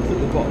the jobs at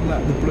the bottom,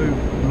 that the blue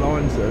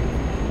lines are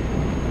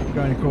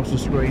going across the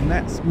screen.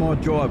 That's my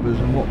drivers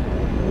and what,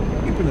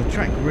 keeping a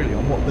track really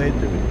on what they're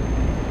doing.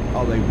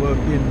 Are they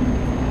working?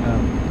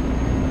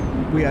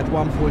 We had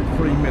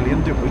 1.3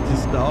 million, didn't we, to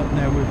start?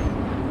 Now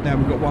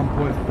we've got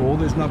 1.4.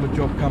 There's another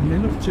job coming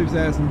in of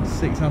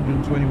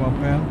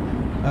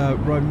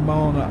 £2,621.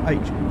 Romana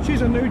H.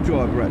 She's a new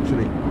driver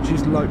actually.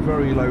 She's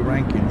very low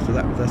ranking, so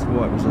that's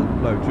why it was a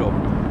low job.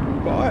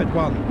 But I had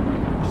one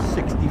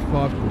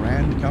 65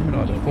 grand coming.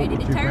 I had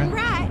 42 grand. Turn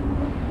right.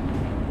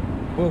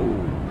 Whoa,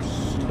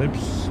 slip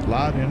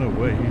sliding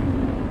away.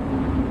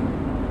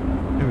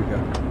 Here we go.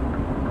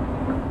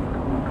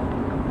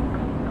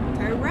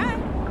 Turn right.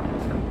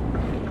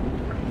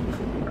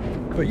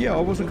 But yeah,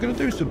 I wasn't going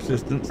to do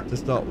subsistence to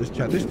start this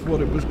chat. This is what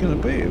it was going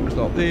to be. It was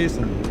like this,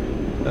 and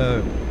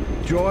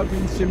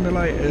driving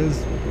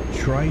simulators,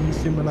 train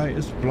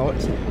simulators,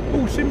 flights,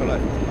 all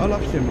simulators. I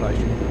love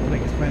simulation. I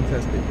think it's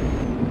fantastic.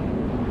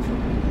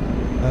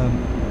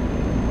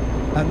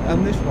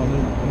 And this one,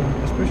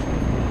 especially,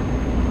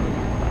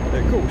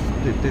 of course,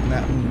 it didn't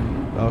happen.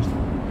 I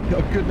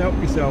couldn't help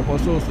myself. I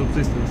saw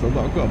subsistence. I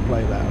thought, I've got to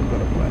play that. I've got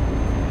to play it.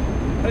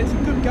 And it's a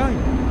good game.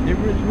 It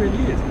really,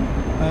 really is.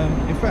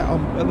 In fact,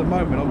 at the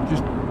moment, I'm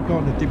just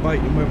kind of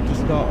debating whether to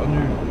start a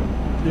new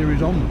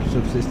series on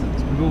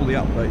Subsistence with all the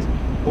updates,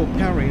 or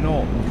carrying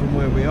on from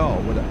where we are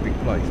with that big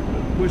place.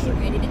 But we'll see.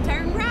 Ready to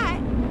turn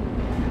right.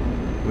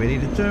 Ready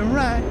to turn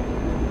right.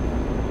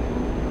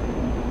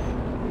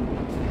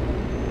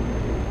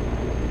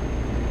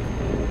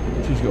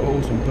 She's got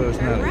awesome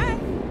personality. Turn right.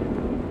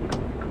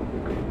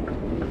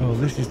 Oh,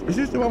 is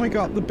this the one we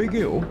got up the big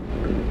hill?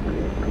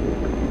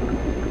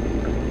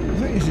 I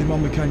think this is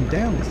one we came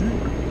down, isn't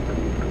it?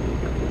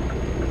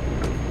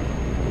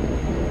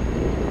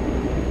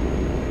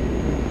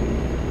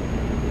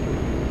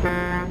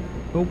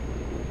 Oh,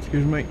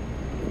 excuse me.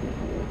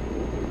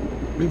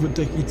 Bit of a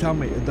dicky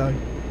tummy today.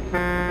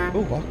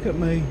 Oh, look at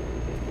me.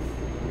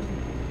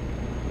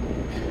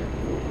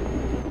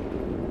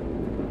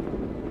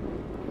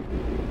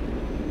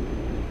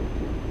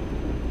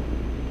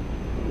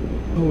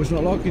 Oh, it's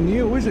not liking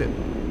you, is it?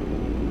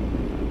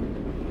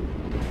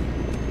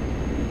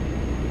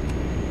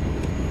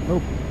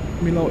 Oh,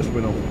 my lights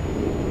went off.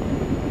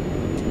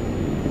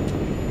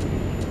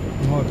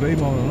 Might be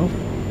on and off.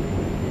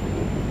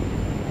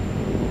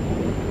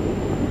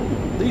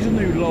 These are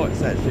new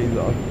lights actually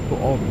that I've put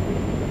on.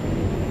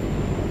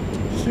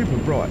 Super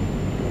bright.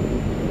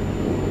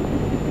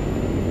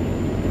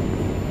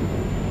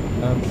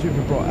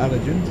 Super bright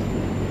halogens.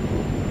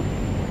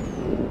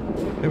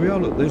 There we are,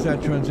 look, there's our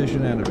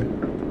transition out of it.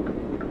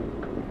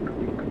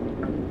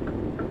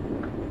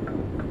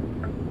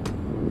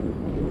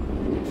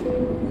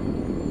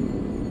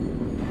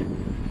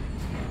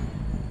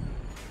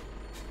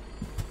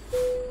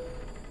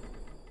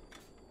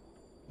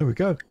 There we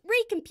go.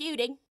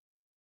 Recomputing.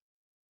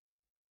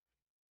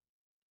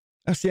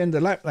 That's the end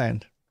of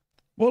Lapland.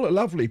 What a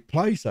lovely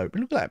place, though.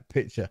 Look at that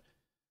picture.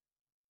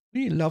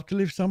 Wouldn't you love to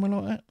live somewhere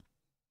like that?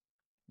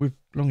 With,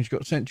 as long as you've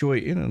got central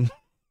heating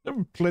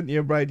and plenty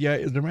of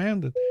radiators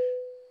around. And,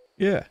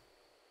 yeah.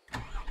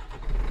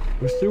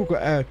 We've still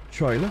got our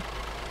trailer.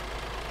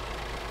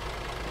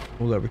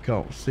 Although we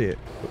can't see it.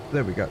 But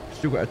there we go.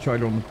 Still got our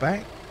trailer on the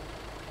back.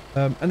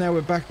 And now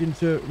we're back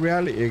into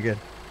reality again.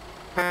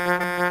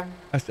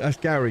 That's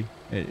Gary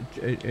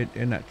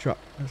in that truck.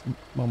 That's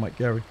my mate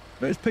Gary.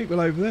 There's people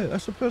over there.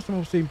 That's the first time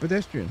I've seen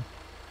pedestrians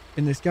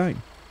in this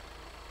game.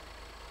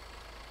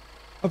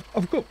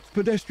 I've got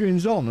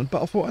pedestrians on,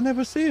 but I thought I'd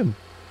never see them.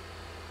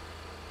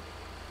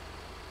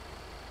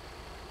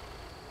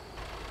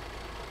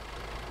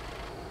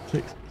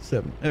 Six,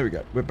 seven. There we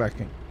go. We're back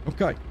in.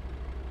 Okay.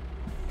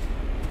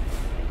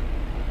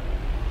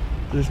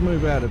 Let's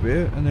move out of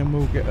here and then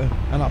we'll get an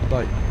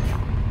update.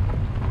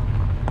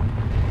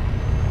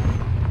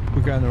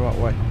 We're going the right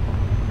way.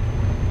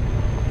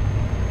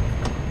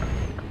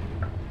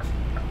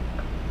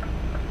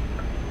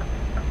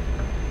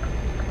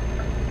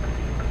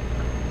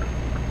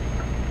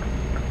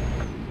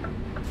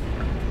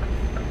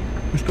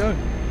 Let's go.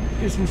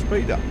 Get some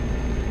speed up.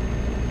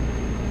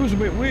 It was a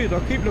bit weird. I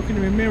keep looking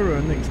in the mirror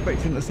and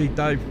expecting to see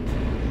Dave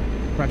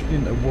crashing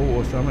into a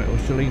wall or something, or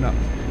Shalene up,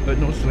 but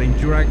not Shalene,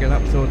 dragging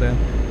upside down.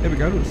 There we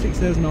go. Look,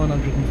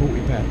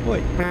 £6,940.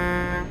 Wait.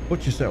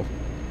 Watch yourself.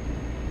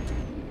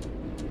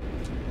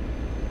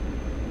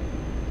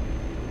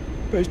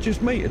 But it's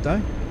just me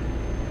today.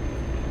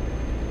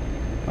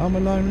 I'm a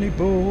lonely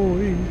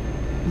boy.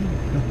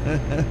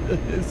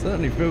 It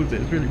certainly feels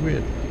it. It's really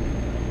weird.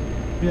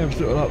 We have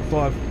sort of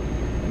like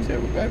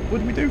what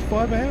did we do?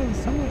 5 hours?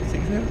 Something like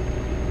 6 hours?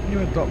 You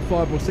had like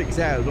 5 or 6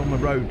 hours on the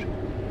road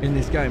in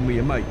this game with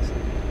your mates.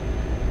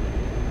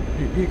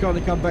 You kind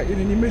of come back in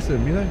and you miss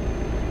them, you know?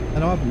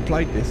 And I haven't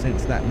played this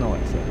since that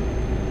night, so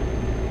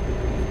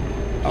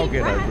I'll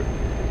get over it.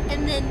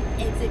 And then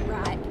exit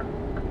right.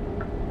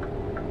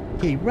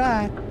 Keep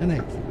right and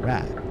exit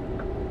right.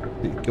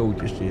 It's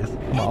gorgeous, she is.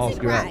 I'm gonna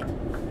ask her out.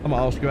 I'm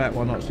gonna ask her out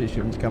one night, see if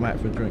she wants to come out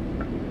for a drink.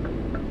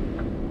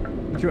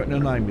 What do you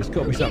reckon her name is?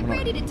 Got to be something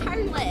like. Get ready to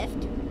turn left.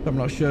 Something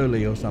like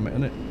Shirley or something,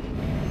 isn't it?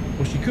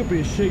 Or she could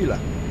be a Sheila.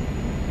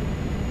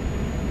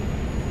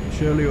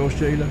 Shirley or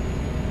Sheila.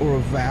 Or a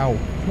Val.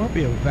 It might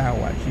be a Val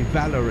actually.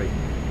 Valerie.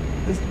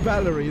 It's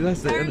Valerie,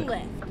 that's it. Turn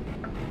left.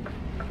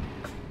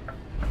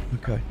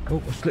 Okay.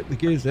 Oh, I slipped the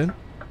gears then.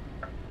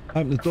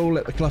 Open the door,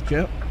 let the clutch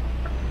out.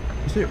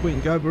 That's it, we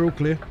can go, we're all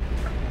clear.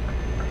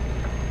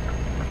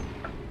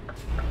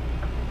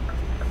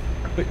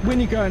 But when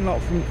you're going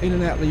like from in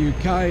and out the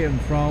UK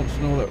and France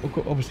and all that,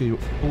 obviously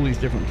all these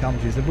different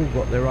countries, they've all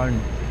got their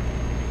own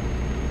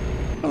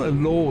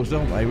laws,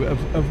 don't they,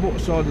 of what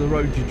side of the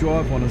road you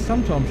drive on, and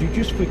sometimes you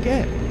just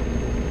forget.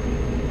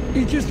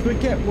 You just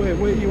forget where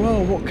you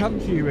are, what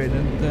country you're in,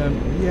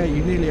 and yeah,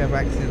 you nearly have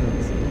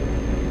accidents.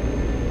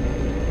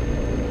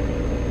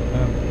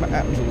 That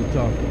happens all the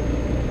time.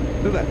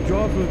 Look, that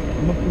driver,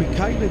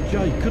 Michaela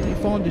J, couldn't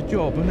find a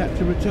job and had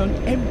to return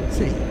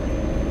empty.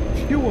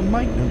 Fuel and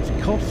maintenance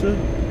costs her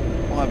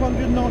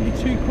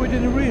 592 quid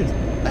in arrears.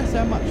 That's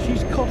how much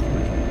she's cost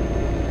me.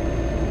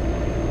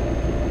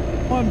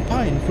 I'm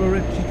paying for her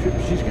empty trip.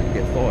 She's going to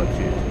get fired,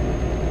 she is.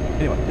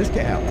 Anyway, let's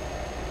get out.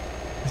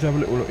 Let's have a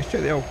little look. Let's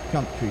check the old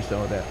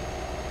countryside out.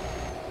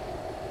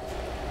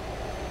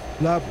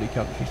 Lovely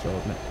countryside,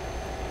 isn't it?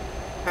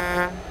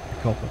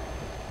 copper.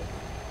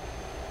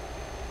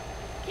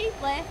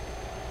 Keep left.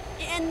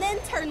 And then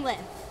turn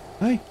left.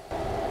 Hey,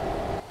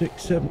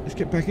 6, 7, let's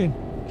get back in.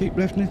 Keep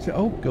left and into,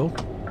 oh God.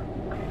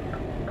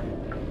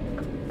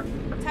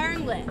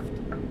 Turn left.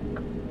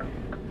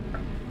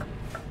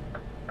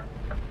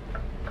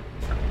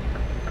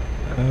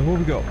 What have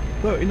we got?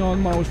 39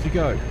 miles to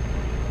go.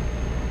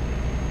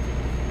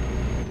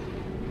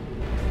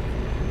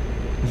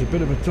 There's a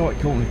bit of a tight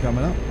corner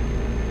coming up.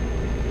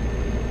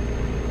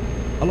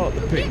 I like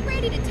the pit. Get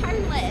ready to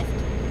turn left.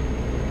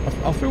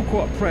 I feel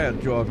quite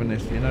proud driving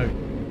this, you know,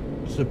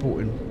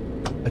 supporting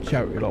a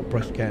charity like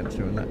breast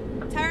cancer and that.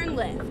 Turn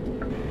left.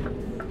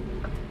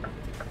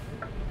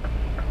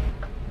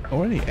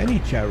 Or any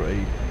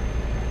charity.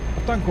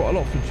 I've done quite a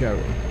lot for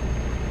charity.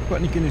 Got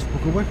any Guinness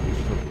Book of Records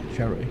for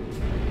charity.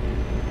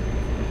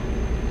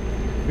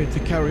 We had to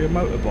carry a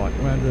motorbike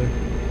around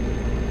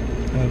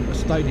a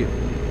stadium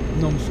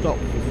non-stop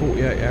for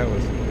 48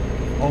 hours.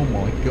 Oh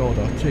my God,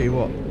 I'll tell you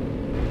what.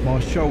 My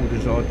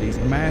shoulders are these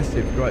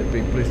massive, great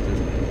big blisters.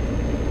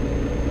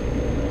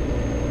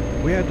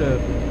 We had a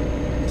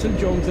St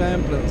John's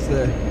ambulance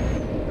there,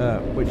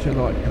 which are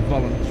like a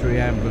voluntary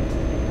ambulance.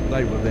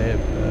 They were there.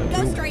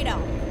 Go straight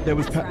on. There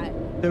was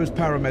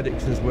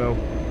paramedics as well,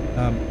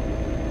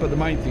 but the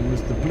main thing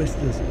was the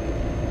blisters.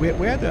 We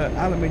had an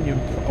aluminium.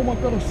 Oh my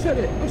God! I said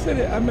it,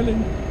 Emily.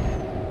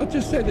 I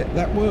just said it.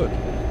 That word.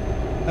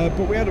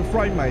 But we had a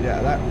frame made out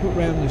of that, put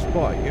around this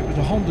bike. It was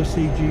a Honda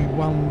CG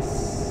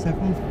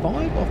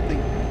 175, I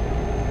think.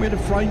 We had a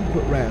frame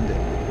put around it,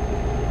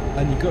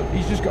 and you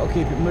just got to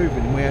keep it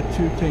moving. And we had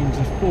 2 teams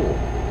of 4,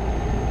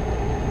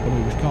 and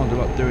we was kind of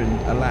like doing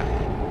a lap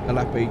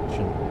each.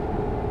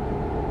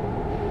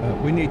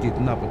 And we needed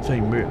another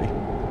team really.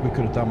 We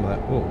could have done with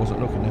that. Oh, it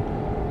wasn't looking there.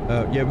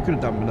 Yeah, we could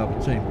have done with another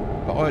team.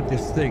 But I had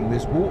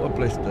this water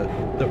blister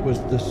that was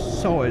the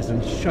size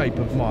and shape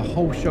of my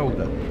whole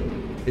shoulder.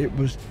 It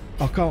was,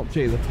 I can't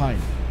tell you the pain.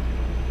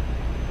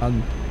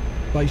 And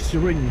they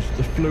syringed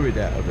the fluid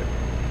out of it.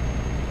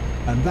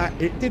 And that,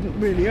 it didn't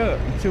really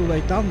hurt until they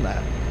done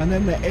that. And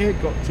then the air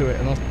got to it,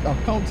 and I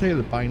can't tell you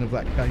the pain of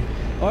that came.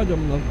 I had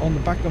them on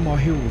the back of my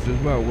heels as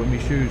well when my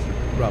shoes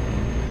were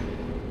rubbing.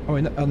 I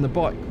mean, and the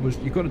bike was,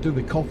 you've got to do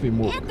the coffin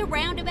walk. At the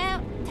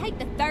roundabout, take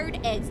the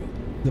 3rd exit.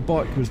 The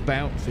bike was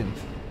bouncing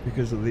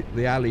because of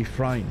the alley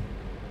frame.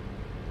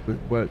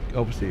 Where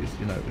obviously it's,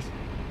 you know,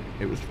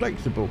 it was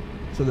flexible.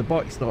 So the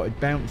bike started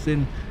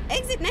bouncing.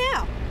 Exit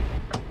now.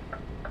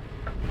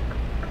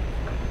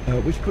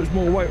 Which puts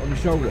more weight on the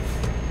shoulder.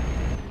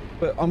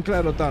 But I'm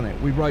glad I've done it.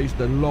 We raised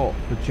a lot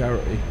for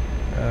charity,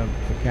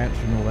 for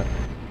cancer and all that.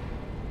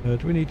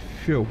 Do we need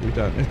fuel? We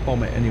don't. Let's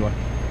bomb it anyway.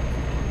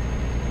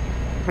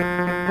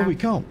 Oh, we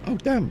can't. Oh,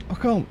 damn. I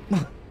can't.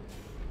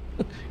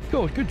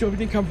 God, good job you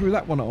didn't come through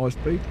that one at high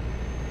speed.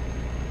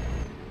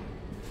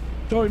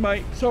 Sorry,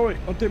 mate. Sorry.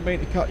 I didn't mean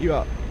to cut you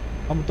up.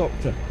 I'm a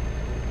doctor.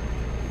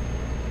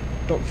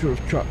 Doctor of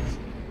trucks.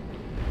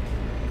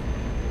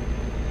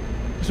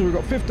 So we've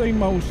got 15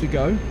 miles to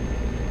go.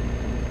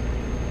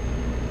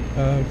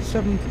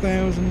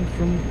 7,000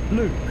 from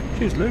Luke.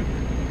 Cheers, Luke.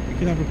 You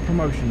can have a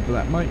promotion for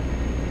that, mate.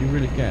 You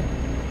really can.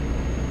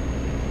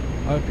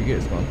 I hope he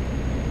gets one.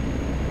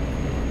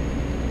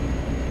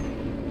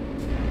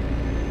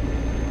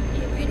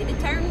 Get ready to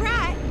turn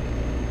right.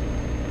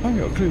 I haven't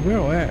got a clue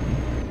where I am.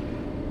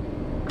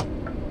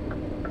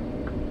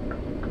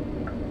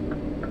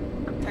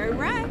 Turn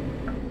right.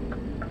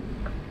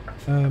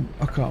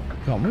 I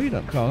can't read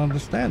it. Can't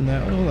understand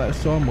that. All that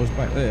sign was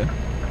back there.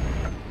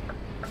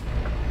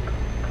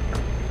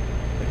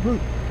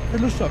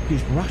 It looks like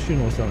he's rushing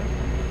or something.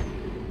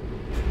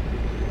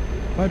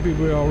 Maybe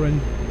we are in.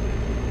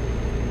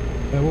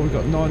 What we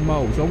got? 9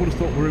 miles. I would have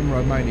thought we're in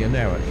Romania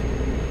now. Actually,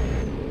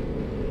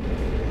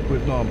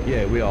 with 9.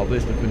 Yeah, we are.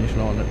 There's the finish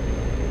line.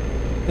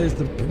 There's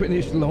the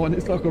finish line.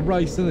 It's like a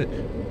race, isn't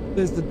it?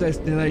 There's the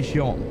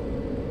destination.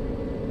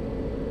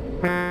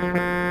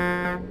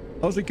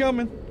 How's it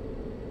coming?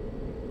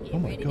 Get Oh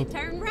my ready God. to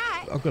turn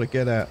right. I've got to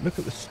get out. Look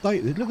at the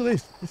state. Look at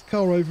this. This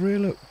car over here.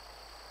 Look.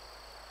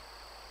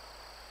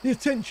 The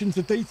attention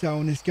to detail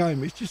in this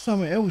game, it's just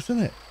something else,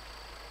 isn't it?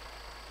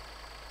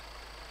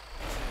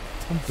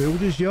 Some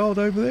builder's yard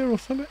over there or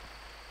something.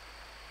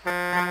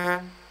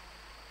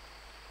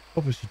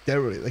 Obviously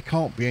derelict. There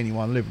can't be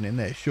anyone living in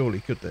there, surely,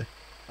 could there?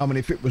 I mean,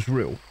 if it was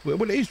real.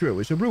 Well, it is real.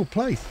 It's a real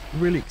place. It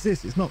really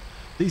exists. It's not.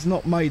 These are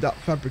not made up,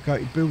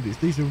 fabricated buildings.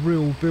 These are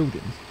real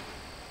buildings.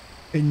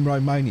 In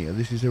Romania,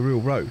 this is a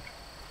real road.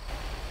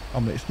 I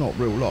mean, it's not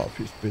real life.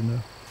 It's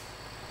been.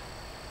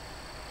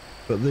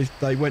 But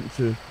they went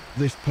to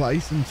this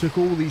place and took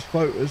all these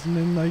photos, and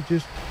then they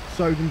just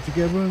sewed them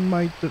together and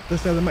made.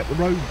 That's how they make the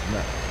roads and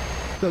that.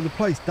 So the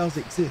place does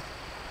exist.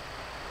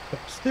 But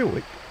still,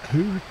 there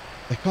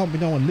can't be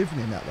no one living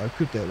in that though,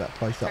 could there? That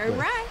place up there. Turn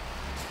right.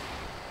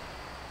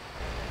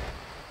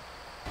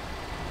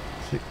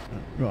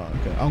 Right,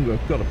 okay.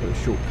 I've got to put a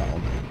shortcut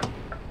on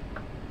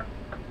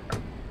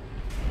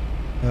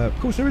there. Of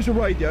course, there is a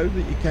radio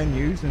that you can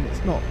use, and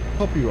it's not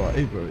copyright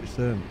either. It's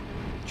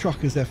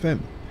Truckers FM.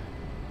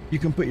 You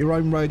can put your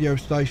own radio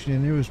station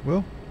in here as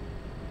well.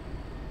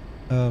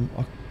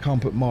 I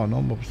can't put mine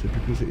on obviously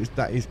because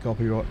that is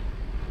copyright.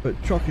 But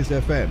Truckers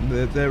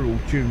FM, they're all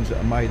tunes that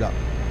are made up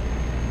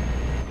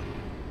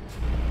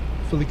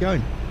for the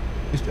game,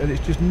 and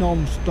it's just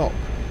non-stop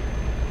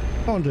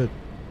kind of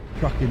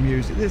trucking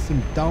music. There's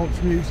some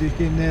dance music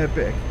in there, a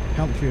bit of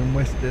country and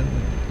western,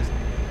 and just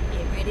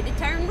Get ready to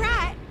turn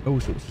right. all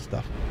sorts of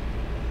stuff.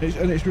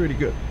 And it's really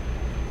good.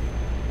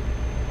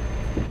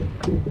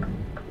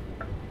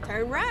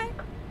 Turn right.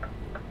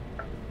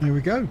 Here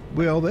we go.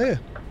 We are there.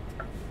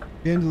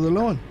 The end of the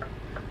line.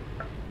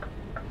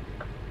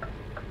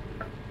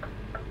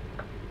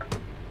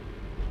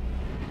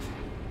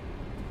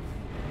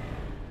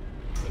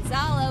 It's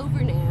all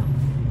over now.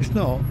 It's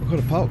not. I've got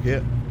to park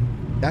yet.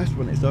 That's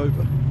when it's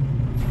over.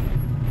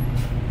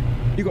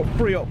 You've got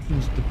 3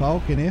 options to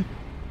park in here.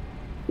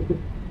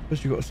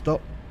 First you've got to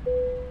stop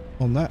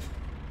on that.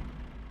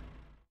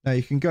 Now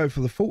you can go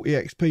for the 40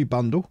 XP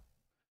bundle.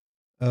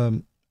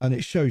 And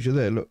it shows you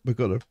there, look, we've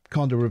got to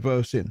kind of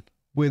reverse in.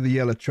 We're the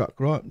yellow truck,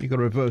 right? You've got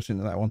to reverse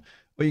into that one.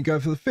 Or you can go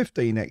for the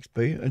 15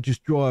 XP and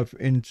just drive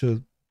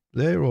into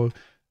there, or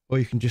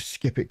you can just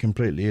skip it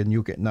completely and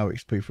you'll get no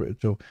XP for it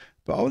at all.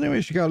 But I think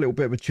we should go a little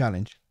bit of a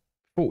challenge.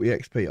 40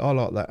 XP, I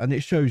like that. And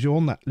it shows you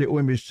on that little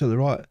image to the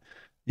right,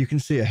 you can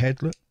see a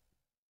head, look.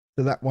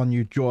 So that one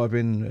you drive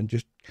in and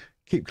just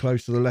keep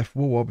close to the left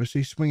wall,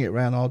 obviously, swing it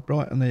around hard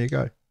right, and there you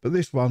go. But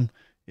this one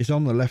is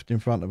on the left in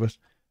front of us,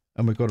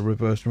 and we've got to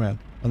reverse around.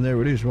 And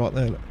there it is right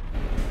there, look.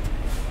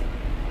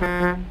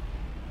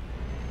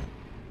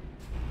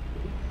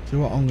 So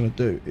what I'm going to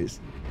do is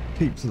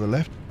keep to the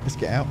left. Let's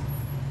get out.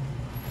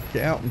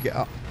 Get out and get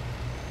up.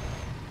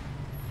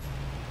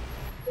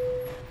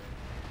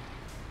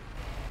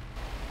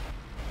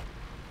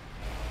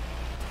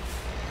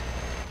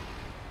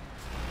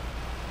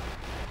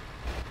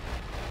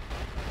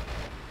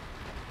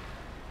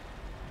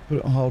 Put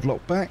it on hard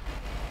lock back.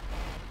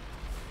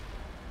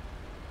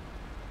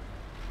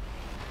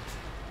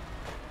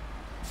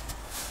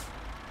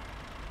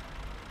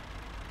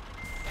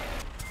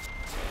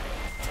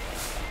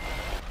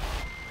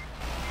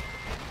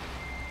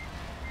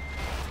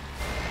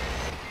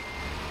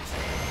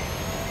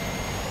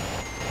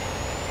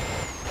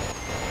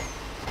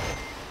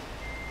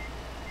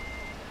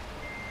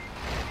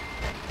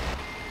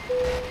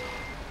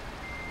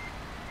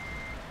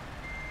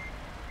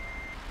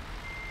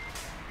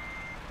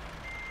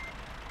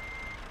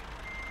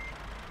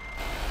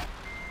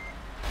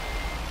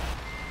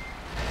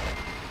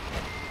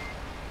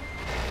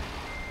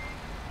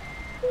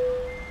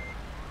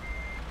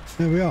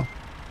 There we are.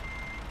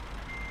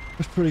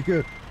 That's pretty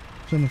good.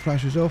 Turn the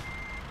flashes off.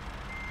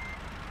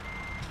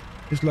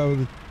 Just lower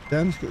the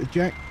down. Let's get the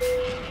jack.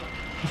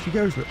 There she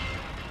goes, look.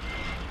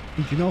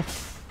 Engine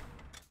off.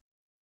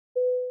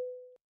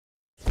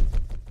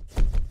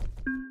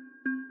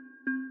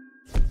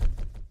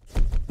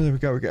 There we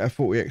go. We get our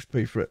 40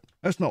 XP for it.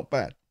 That's not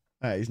bad.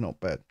 That is not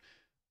bad.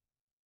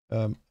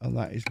 And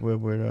that is where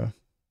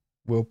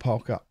we'll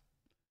park up.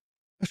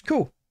 That's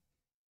cool.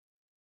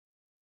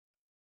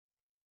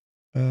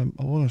 I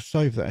want to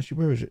save that actually.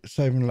 Where is it?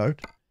 Save and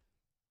load.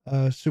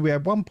 So we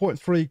had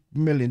 1.3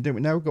 million, didn't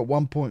we? Now we've got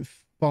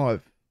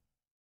 1.5.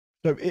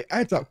 So it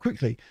adds up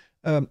quickly.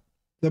 The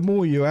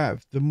more you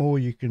have, the more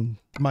you can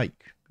make.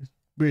 It's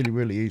really,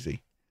 really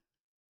easy.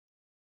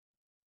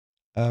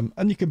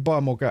 And you can buy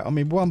more. I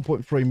mean,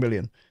 1.3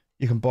 million,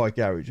 you can buy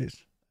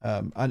garages.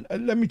 And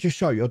let me just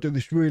show you. I'll do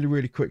this really,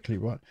 really quickly,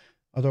 right?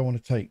 I don't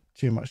want to take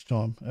too much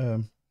time.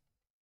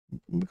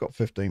 We've got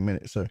 15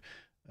 minutes, so.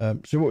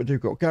 So what we do,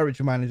 we've got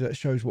garage manager that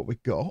shows what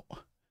we've got.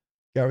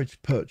 Garage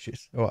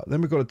purchase. All right,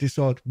 then we've got to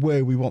decide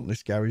where we want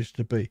this garage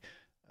to be.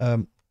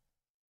 The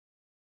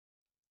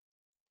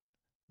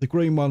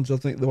green ones, I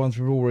think the ones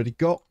we've already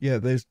got. Yeah,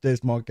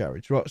 there's my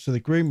garage. Right, so the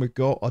green we've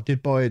got, I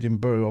did buy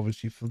Edinburgh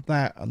obviously for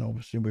that, and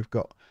obviously we've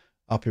got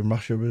up in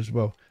Russia as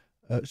well.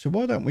 So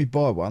why don't we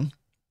buy one?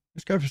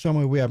 Let's go for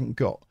somewhere we haven't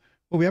got.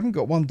 Well, we haven't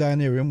got one down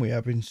here, and we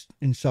have in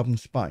southern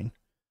Spain.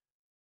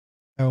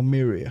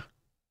 Almeria.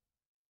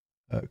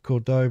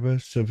 Cordoba,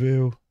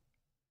 Seville,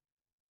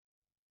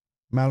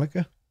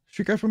 Malaga.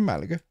 Should we go from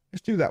Malaga?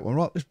 Let's do that one,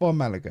 right? Let's buy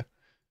Malaga.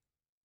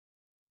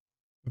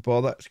 We buy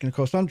that. It's going to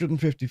cost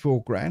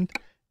 154 grand,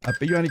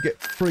 but you only get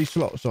 3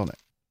 slots on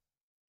it.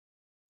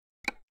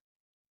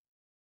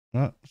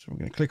 Right, so we're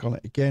going to click on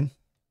it again.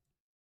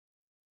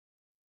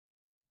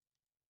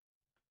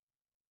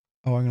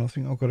 Oh, hang on, I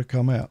think I've got to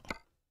come out.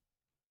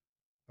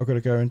 I've got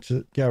to go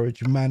into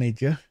Garage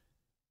Manager.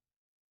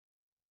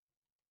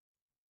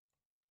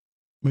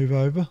 Move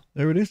over.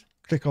 There it is.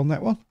 Click on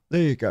that one.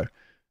 There you go.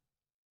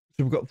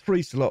 So we've got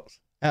 3 slots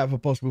out of a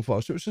possible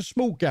 5. So it's a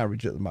small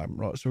garage at the moment,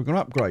 right? So we're going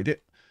to upgrade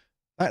it.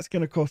 That's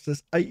going to cost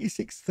us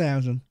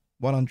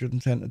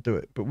 86,110 to do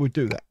it, but we'll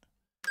do that.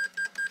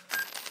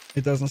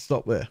 It doesn't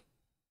stop there.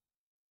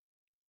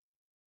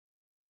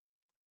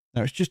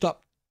 Now it's just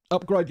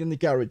upgrading the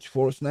garage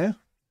for us now.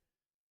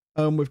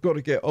 We've got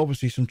to get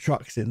obviously some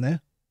trucks in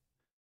there.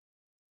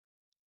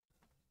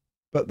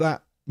 But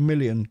that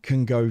million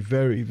can go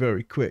very,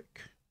 very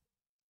quick.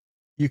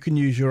 You can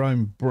use your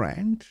own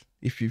brand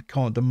if you've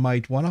kind of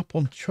made one up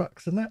on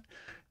trucks and that.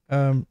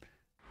 Oh,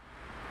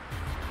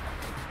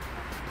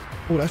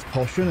 that's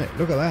posh, isn't it?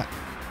 Look at that.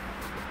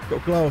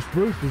 Got a glass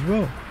roof as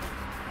well.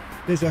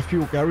 There's our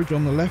fuel garage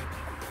on the left.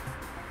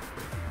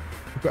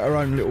 We've got our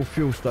own little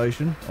fuel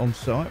station on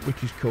site,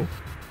 which is cool.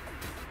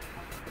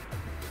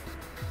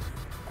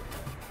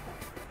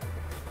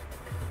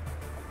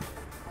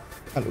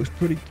 That looks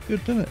pretty good,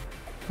 doesn't it?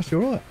 That's all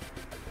right.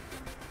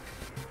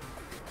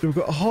 So we've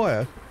got to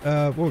hire,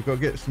 well, we've got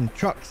to get some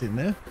trucks in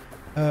there,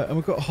 and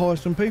we've got to hire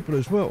some people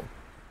as well.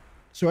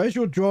 So as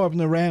you're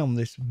driving around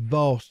this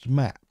vast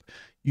map,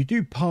 you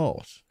do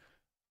pass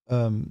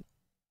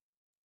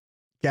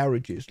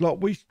garages.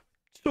 Like we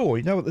saw,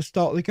 you know, at the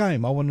start of the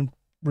game, I went and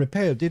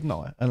repaired, didn't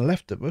I? And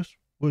left of us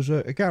was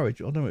a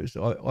garage. I don't know, it's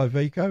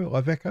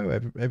Iveco,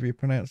 however you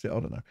pronounce it, I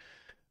don't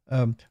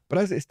know. But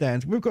as it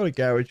stands, we've got a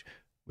garage.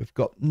 We've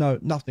got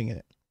nothing in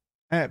it.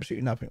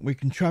 Absolutely nothing. We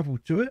can travel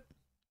to it.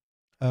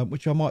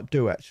 Which I might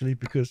do actually,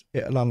 because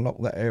it'll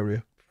unlock that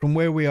area. From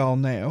where we are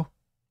now,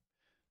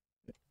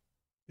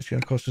 it's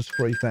going to cost us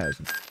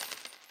 3,000.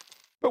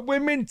 But we're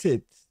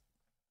minted.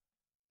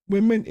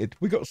 We're minted.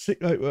 We got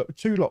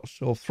two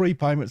lots or 3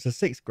 payments of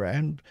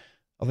 £6,000.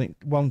 I think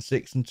 1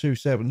 6 and 2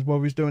 7s while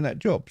we was doing that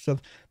job. So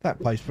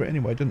that pays for it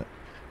anyway, doesn't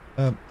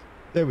it?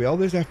 There we are.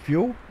 There's our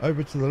fuel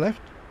over to the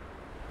left.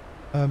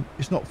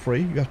 It's not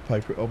free. You have to pay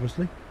for it,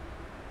 obviously.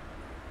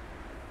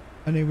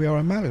 And here we are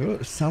in Malaga. Look,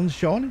 the sun's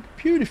shining.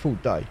 Beautiful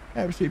day.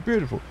 Absolutely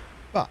beautiful.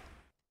 But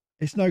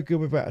it's no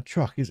good without a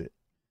truck, is it?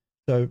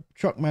 So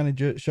truck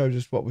manager shows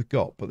us what we've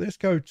got. But let's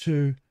go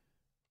to,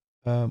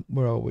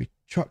 where are we?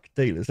 Truck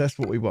dealers. That's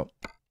what we want.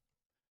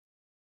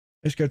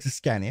 Let's go to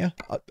Scania.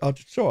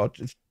 Sorry,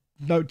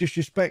 no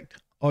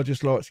disrespect. I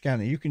just like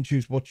Scania. You can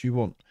choose what you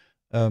want.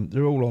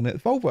 They're all on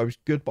it. The Volvo is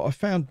good, but I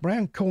found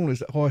round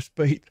corners at high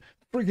speed.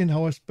 Friggin'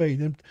 high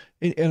speed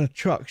in a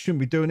truck. Shouldn't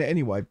be doing it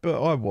anyway, but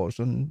I was,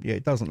 and yeah,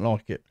 it doesn't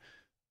like it.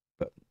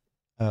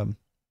 But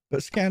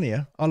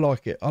Scania, I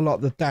like it. I like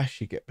the dash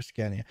you get for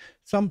Scania.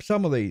 Some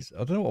of these,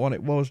 I don't know what one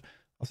it was.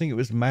 I think it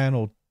was Man,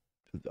 or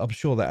I'm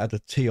sure that had a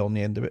T on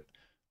the end of it.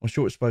 I'm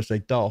sure it's supposed to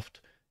say Daft.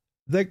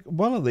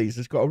 One of these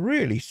has got a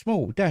really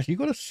small dash. You've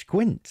got to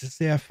squint to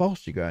see how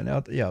fast you're going.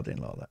 Yeah, I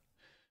didn't like that.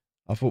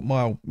 I thought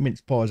my old mince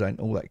pies ain't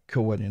all that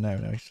cool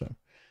anymore. So,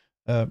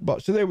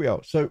 but so there we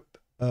are. So.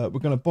 We're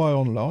going to buy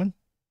online.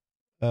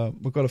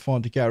 We've got to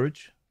find a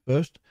garage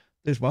first.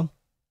 There's one.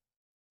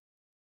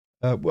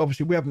 Well,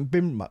 obviously, we haven't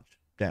been much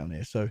down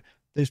here, so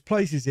there's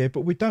places here,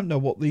 but we don't know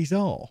what these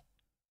are.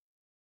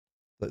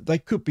 They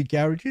could be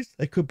garages.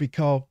 They could be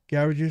car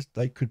garages.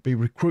 They could be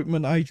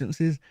recruitment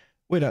agencies.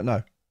 We don't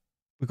know.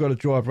 We've got to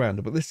drive around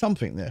them, but there's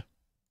something there.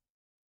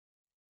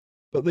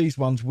 But these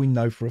ones we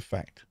know for a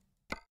fact.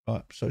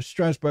 Right, so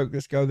Strasbourg,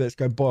 let's go there. Let's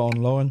go buy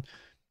online.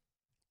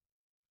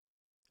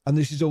 And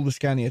this is all the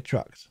Scania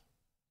trucks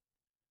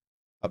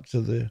up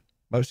to the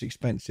most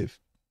expensive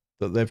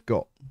that they've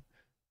got.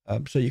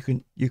 So you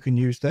can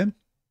use them,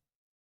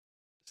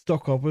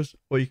 stock offers,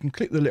 or you can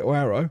click the little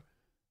arrow,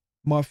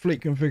 my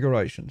fleet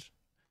configurations.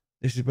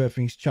 This is where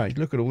things change.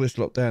 Look at all this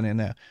lot down here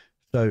now.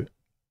 So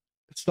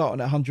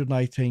starting at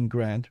 118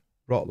 grand,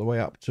 right the way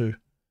up to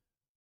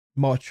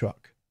my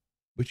truck,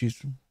 which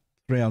is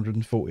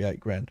 348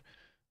 grand.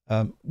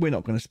 We're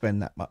not going to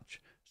spend that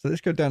much. So let's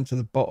go down to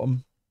the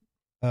bottom.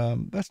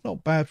 That's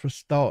not bad for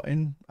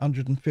starting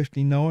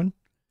 159.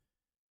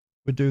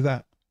 We'll do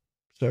that.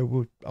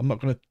 So I'm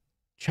not going to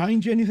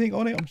change anything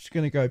on it. I'm just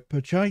going to go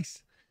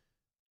purchase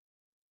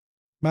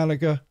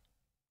Malaga,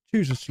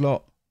 choose a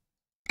slot,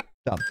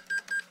 done.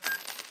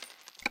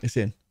 It's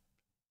in.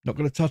 Not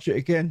going to touch it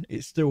again.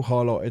 It's still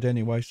highlighted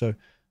anyway. So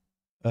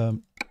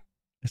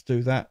let's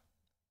do that.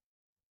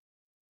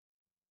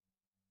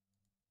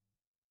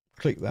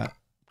 Click that,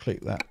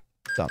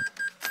 done.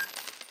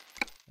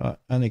 All right,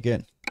 and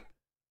again.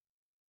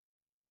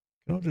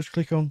 Can I just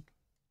click on?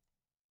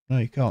 No,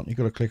 you can't. You've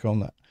got to click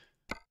on that.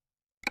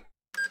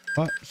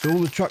 Right, so all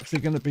the trucks are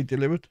going to be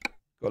delivered.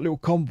 Got a little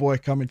convoy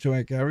coming to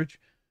our garage.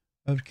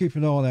 Keep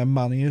an eye on our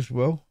money as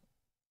well,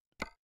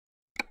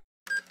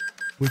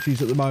 which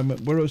is at the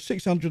moment, we're at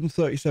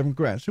 637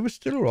 grand. So we're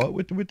still all right.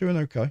 We're doing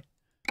okay.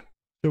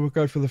 So we'll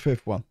go for the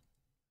 5th one.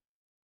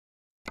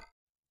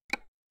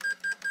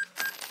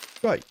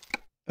 Great.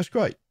 That's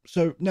great.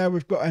 So now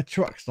we've got our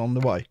trucks on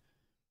the way.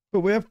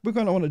 But we're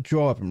going to want to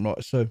drive them,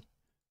 right? So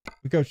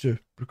we go to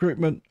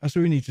recruitment. That's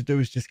all we need to do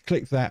is just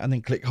click that and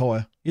then click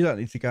hire. You don't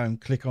need to go and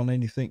click on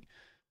anything.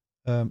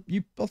 I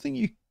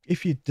think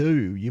if you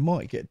do, you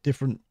might get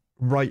different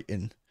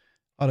rating.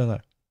 I don't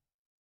know.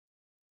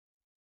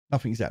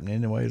 Nothing's happening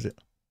anyway, is it?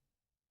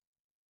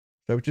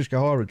 So we just go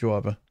hire a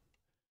driver.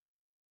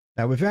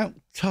 Now, without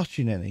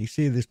touching any, you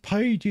see there's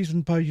pages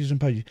and pages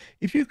and pages.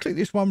 If you click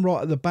this one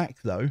right at the back,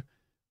 though,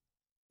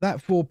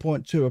 that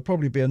 4.2 will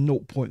probably be a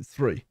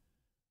 0.3.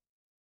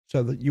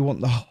 So that you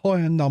want the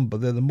higher number,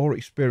 they're the more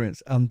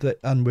experienced, and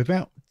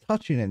without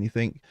touching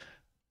anything,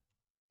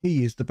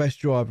 he is the best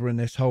driver in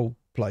this whole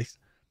place.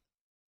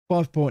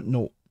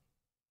 5.0.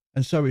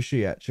 And so is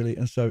she, actually.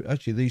 And so,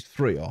 actually, these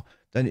three are.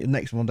 Then the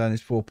next one down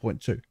is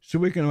 4.2. So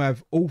we're going to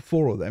have all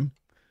 4 of them.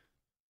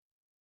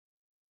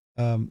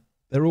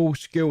 They're all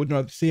skilled.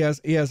 No, see,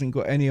 he hasn't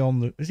got any on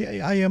the. Is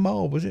it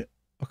AMR? Was it?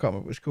 I can't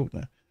remember what it's called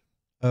now.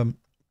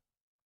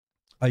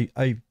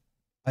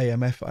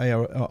 AMF, AR,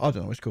 I don't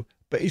know what it's called,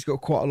 but he's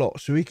got quite a lot,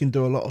 so he can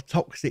do a lot of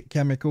toxic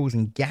chemicals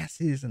and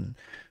gases, and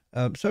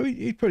so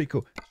he's pretty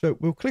cool. So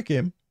we'll click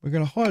him. We're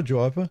going to hire a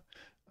driver,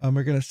 and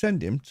we're going to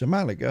send him to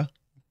Malaga.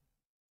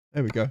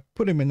 There we go.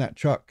 Put him in that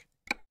truck.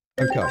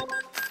 Okay,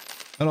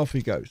 and off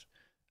he goes.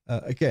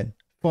 Again,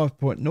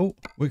 5.0.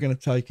 We're going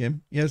to take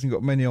him. He hasn't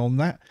got many on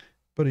that,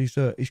 but he's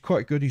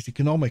quite good. He's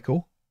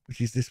economical,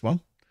 which is this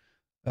one.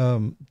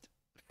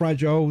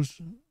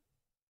 Fragiles.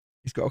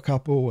 He's got a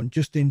couple, and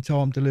just in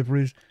time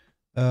deliveries.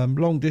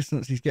 Long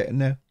distance, he's getting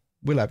there.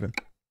 We'll have him.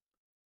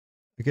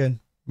 Again,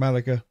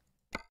 Malaga.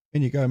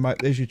 In you go, mate.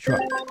 There's your truck.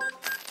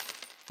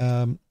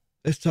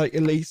 Let's take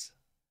Elise.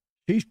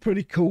 She's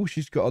pretty cool.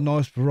 She's got a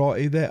nice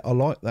variety there. I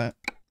like that.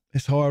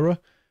 Let's hire her.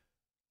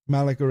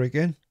 Malaga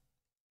again.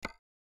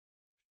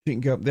 She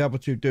can go up. The other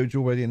 2 dudes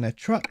already in their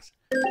trucks.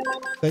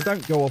 They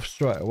don't go off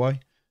straight away.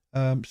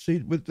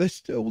 See, with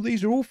this,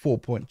 these are all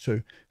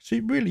 4.2. See,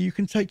 really, you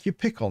can take your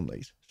pick on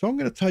these. So I'm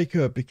going to take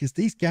her because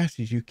these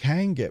gases, you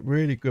can get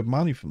really good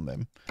money from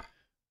them.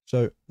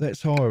 So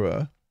let's hire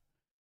her.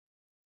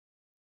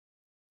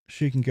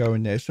 She can go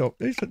in there. So,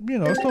 it's, you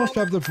know, it's nice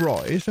to have the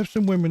variety. Let's have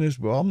some women as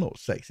well. I'm not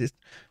sexist.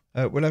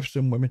 We'll have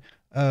some women.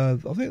 I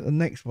think the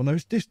next one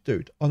is this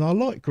dude. And I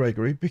like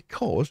Gregory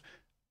because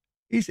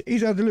he's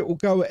had a little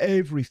go at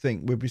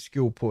everything with his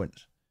skill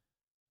points.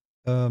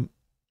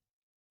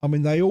 I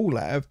mean, they all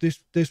have.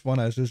 This one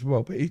has as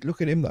well. But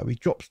look at him, though. He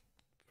drops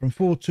from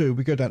 4.2.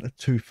 We go down to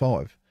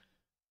 2.5.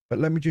 But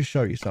let me just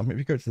show you something. If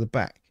you go to the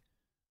back,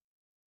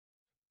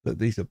 that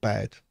these are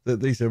bad.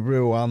 That these are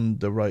real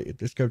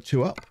underrated. Let's go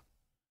 2 up.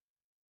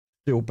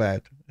 Still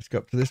bad. Let's go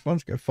up to this one.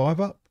 Let's go 5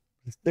 up.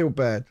 It's still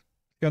bad.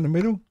 Let's go in the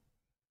middle.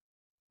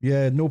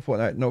 Yeah,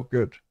 0.8. Not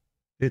good.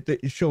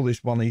 It's sure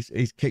this one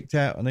he's kicked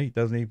out and he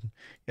hasn't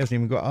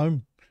even got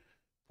home.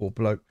 Poor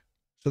bloke.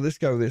 So let's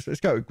go with this. Let's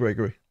go with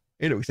Gregory.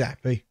 He looks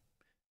happy.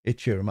 It'd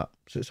cheer him up.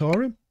 So let's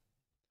hire him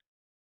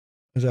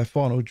as our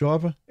final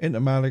driver into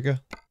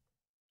Malaga.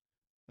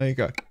 There you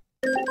go.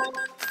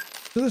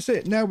 So that's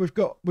it. Now we've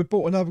bought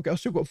another. I've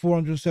still got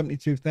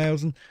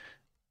 472,000.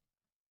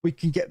 We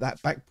can get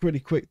that back pretty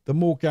quick. The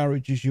more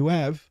garages you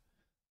have,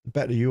 the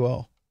better you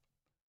are.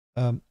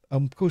 And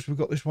of course, we've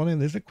got this one in.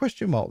 There's a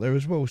question mark there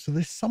as well. So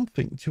there's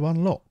something to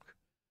unlock.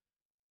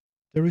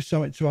 There is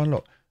something to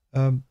unlock.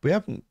 We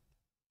haven't.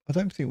 I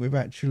don't think we've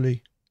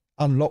actually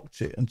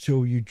unlocked it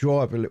until you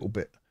drive a little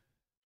bit,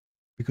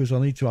 because I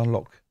need to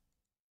unlock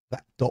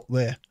that dot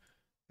there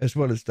as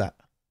well as that.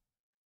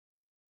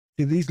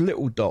 See, these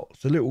little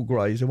dots, the little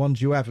greys, are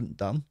ones you haven't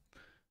done,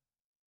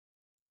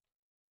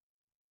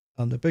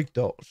 and the big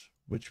dots,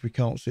 which we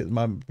can't see at the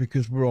moment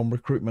because we're on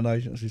recruitment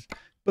agencies,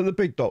 but the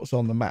big dots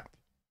on the map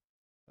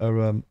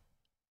are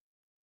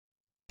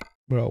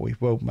where are we?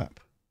 World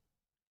map.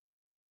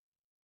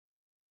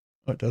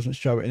 Oh, it doesn't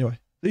show it anyway.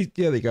 These,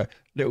 yeah, there you go.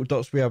 Little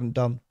dots we haven't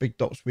done, big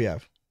dots we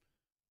have.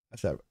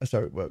 That's how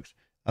it works.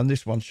 And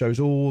this one shows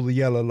all the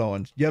yellow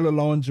lines. Yellow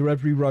lines are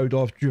every road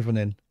I've driven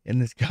in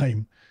this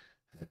game.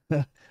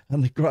 And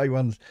the grey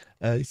ones,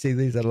 you see,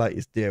 these are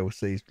latest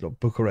DLCs, like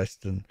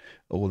Bucharest and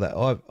all that.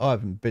 I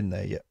haven't been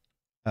there yet.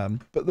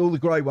 But all the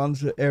grey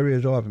ones are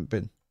areas I haven't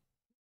been.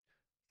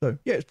 So,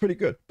 yeah, it's pretty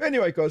good. But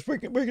anyway, guys, we're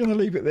going to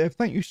leave it there.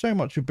 Thank you so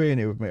much for being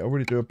here with me. I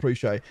really do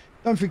appreciate it.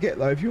 Don't forget,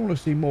 though, if you want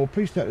to see more,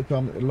 please take the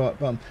time to hit the like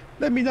button.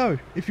 Let me know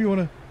if you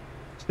want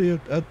to see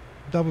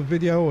another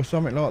video or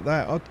something like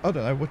that. I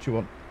don't know what you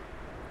want.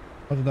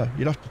 I don't know.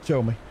 You'll have to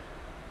tell me.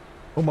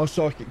 All my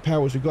psychic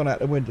powers have gone out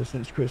the window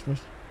since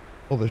Christmas.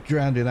 Or they're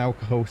drowned in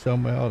alcohol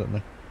somewhere. I don't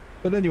know.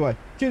 But anyway,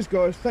 cheers,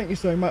 guys. Thank you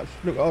so much.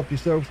 Look after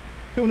yourselves.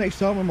 Till next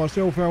time, with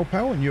myself, Al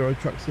Powell, and Euro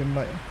Truck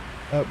Simulator.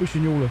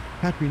 Wishing you all a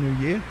happy new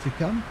year to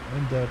come,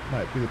 and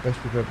may it be the best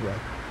we've ever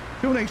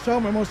had. Till next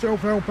time, with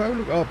myself, Al Powell,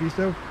 look after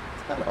yourself.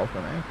 Stand off for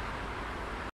now.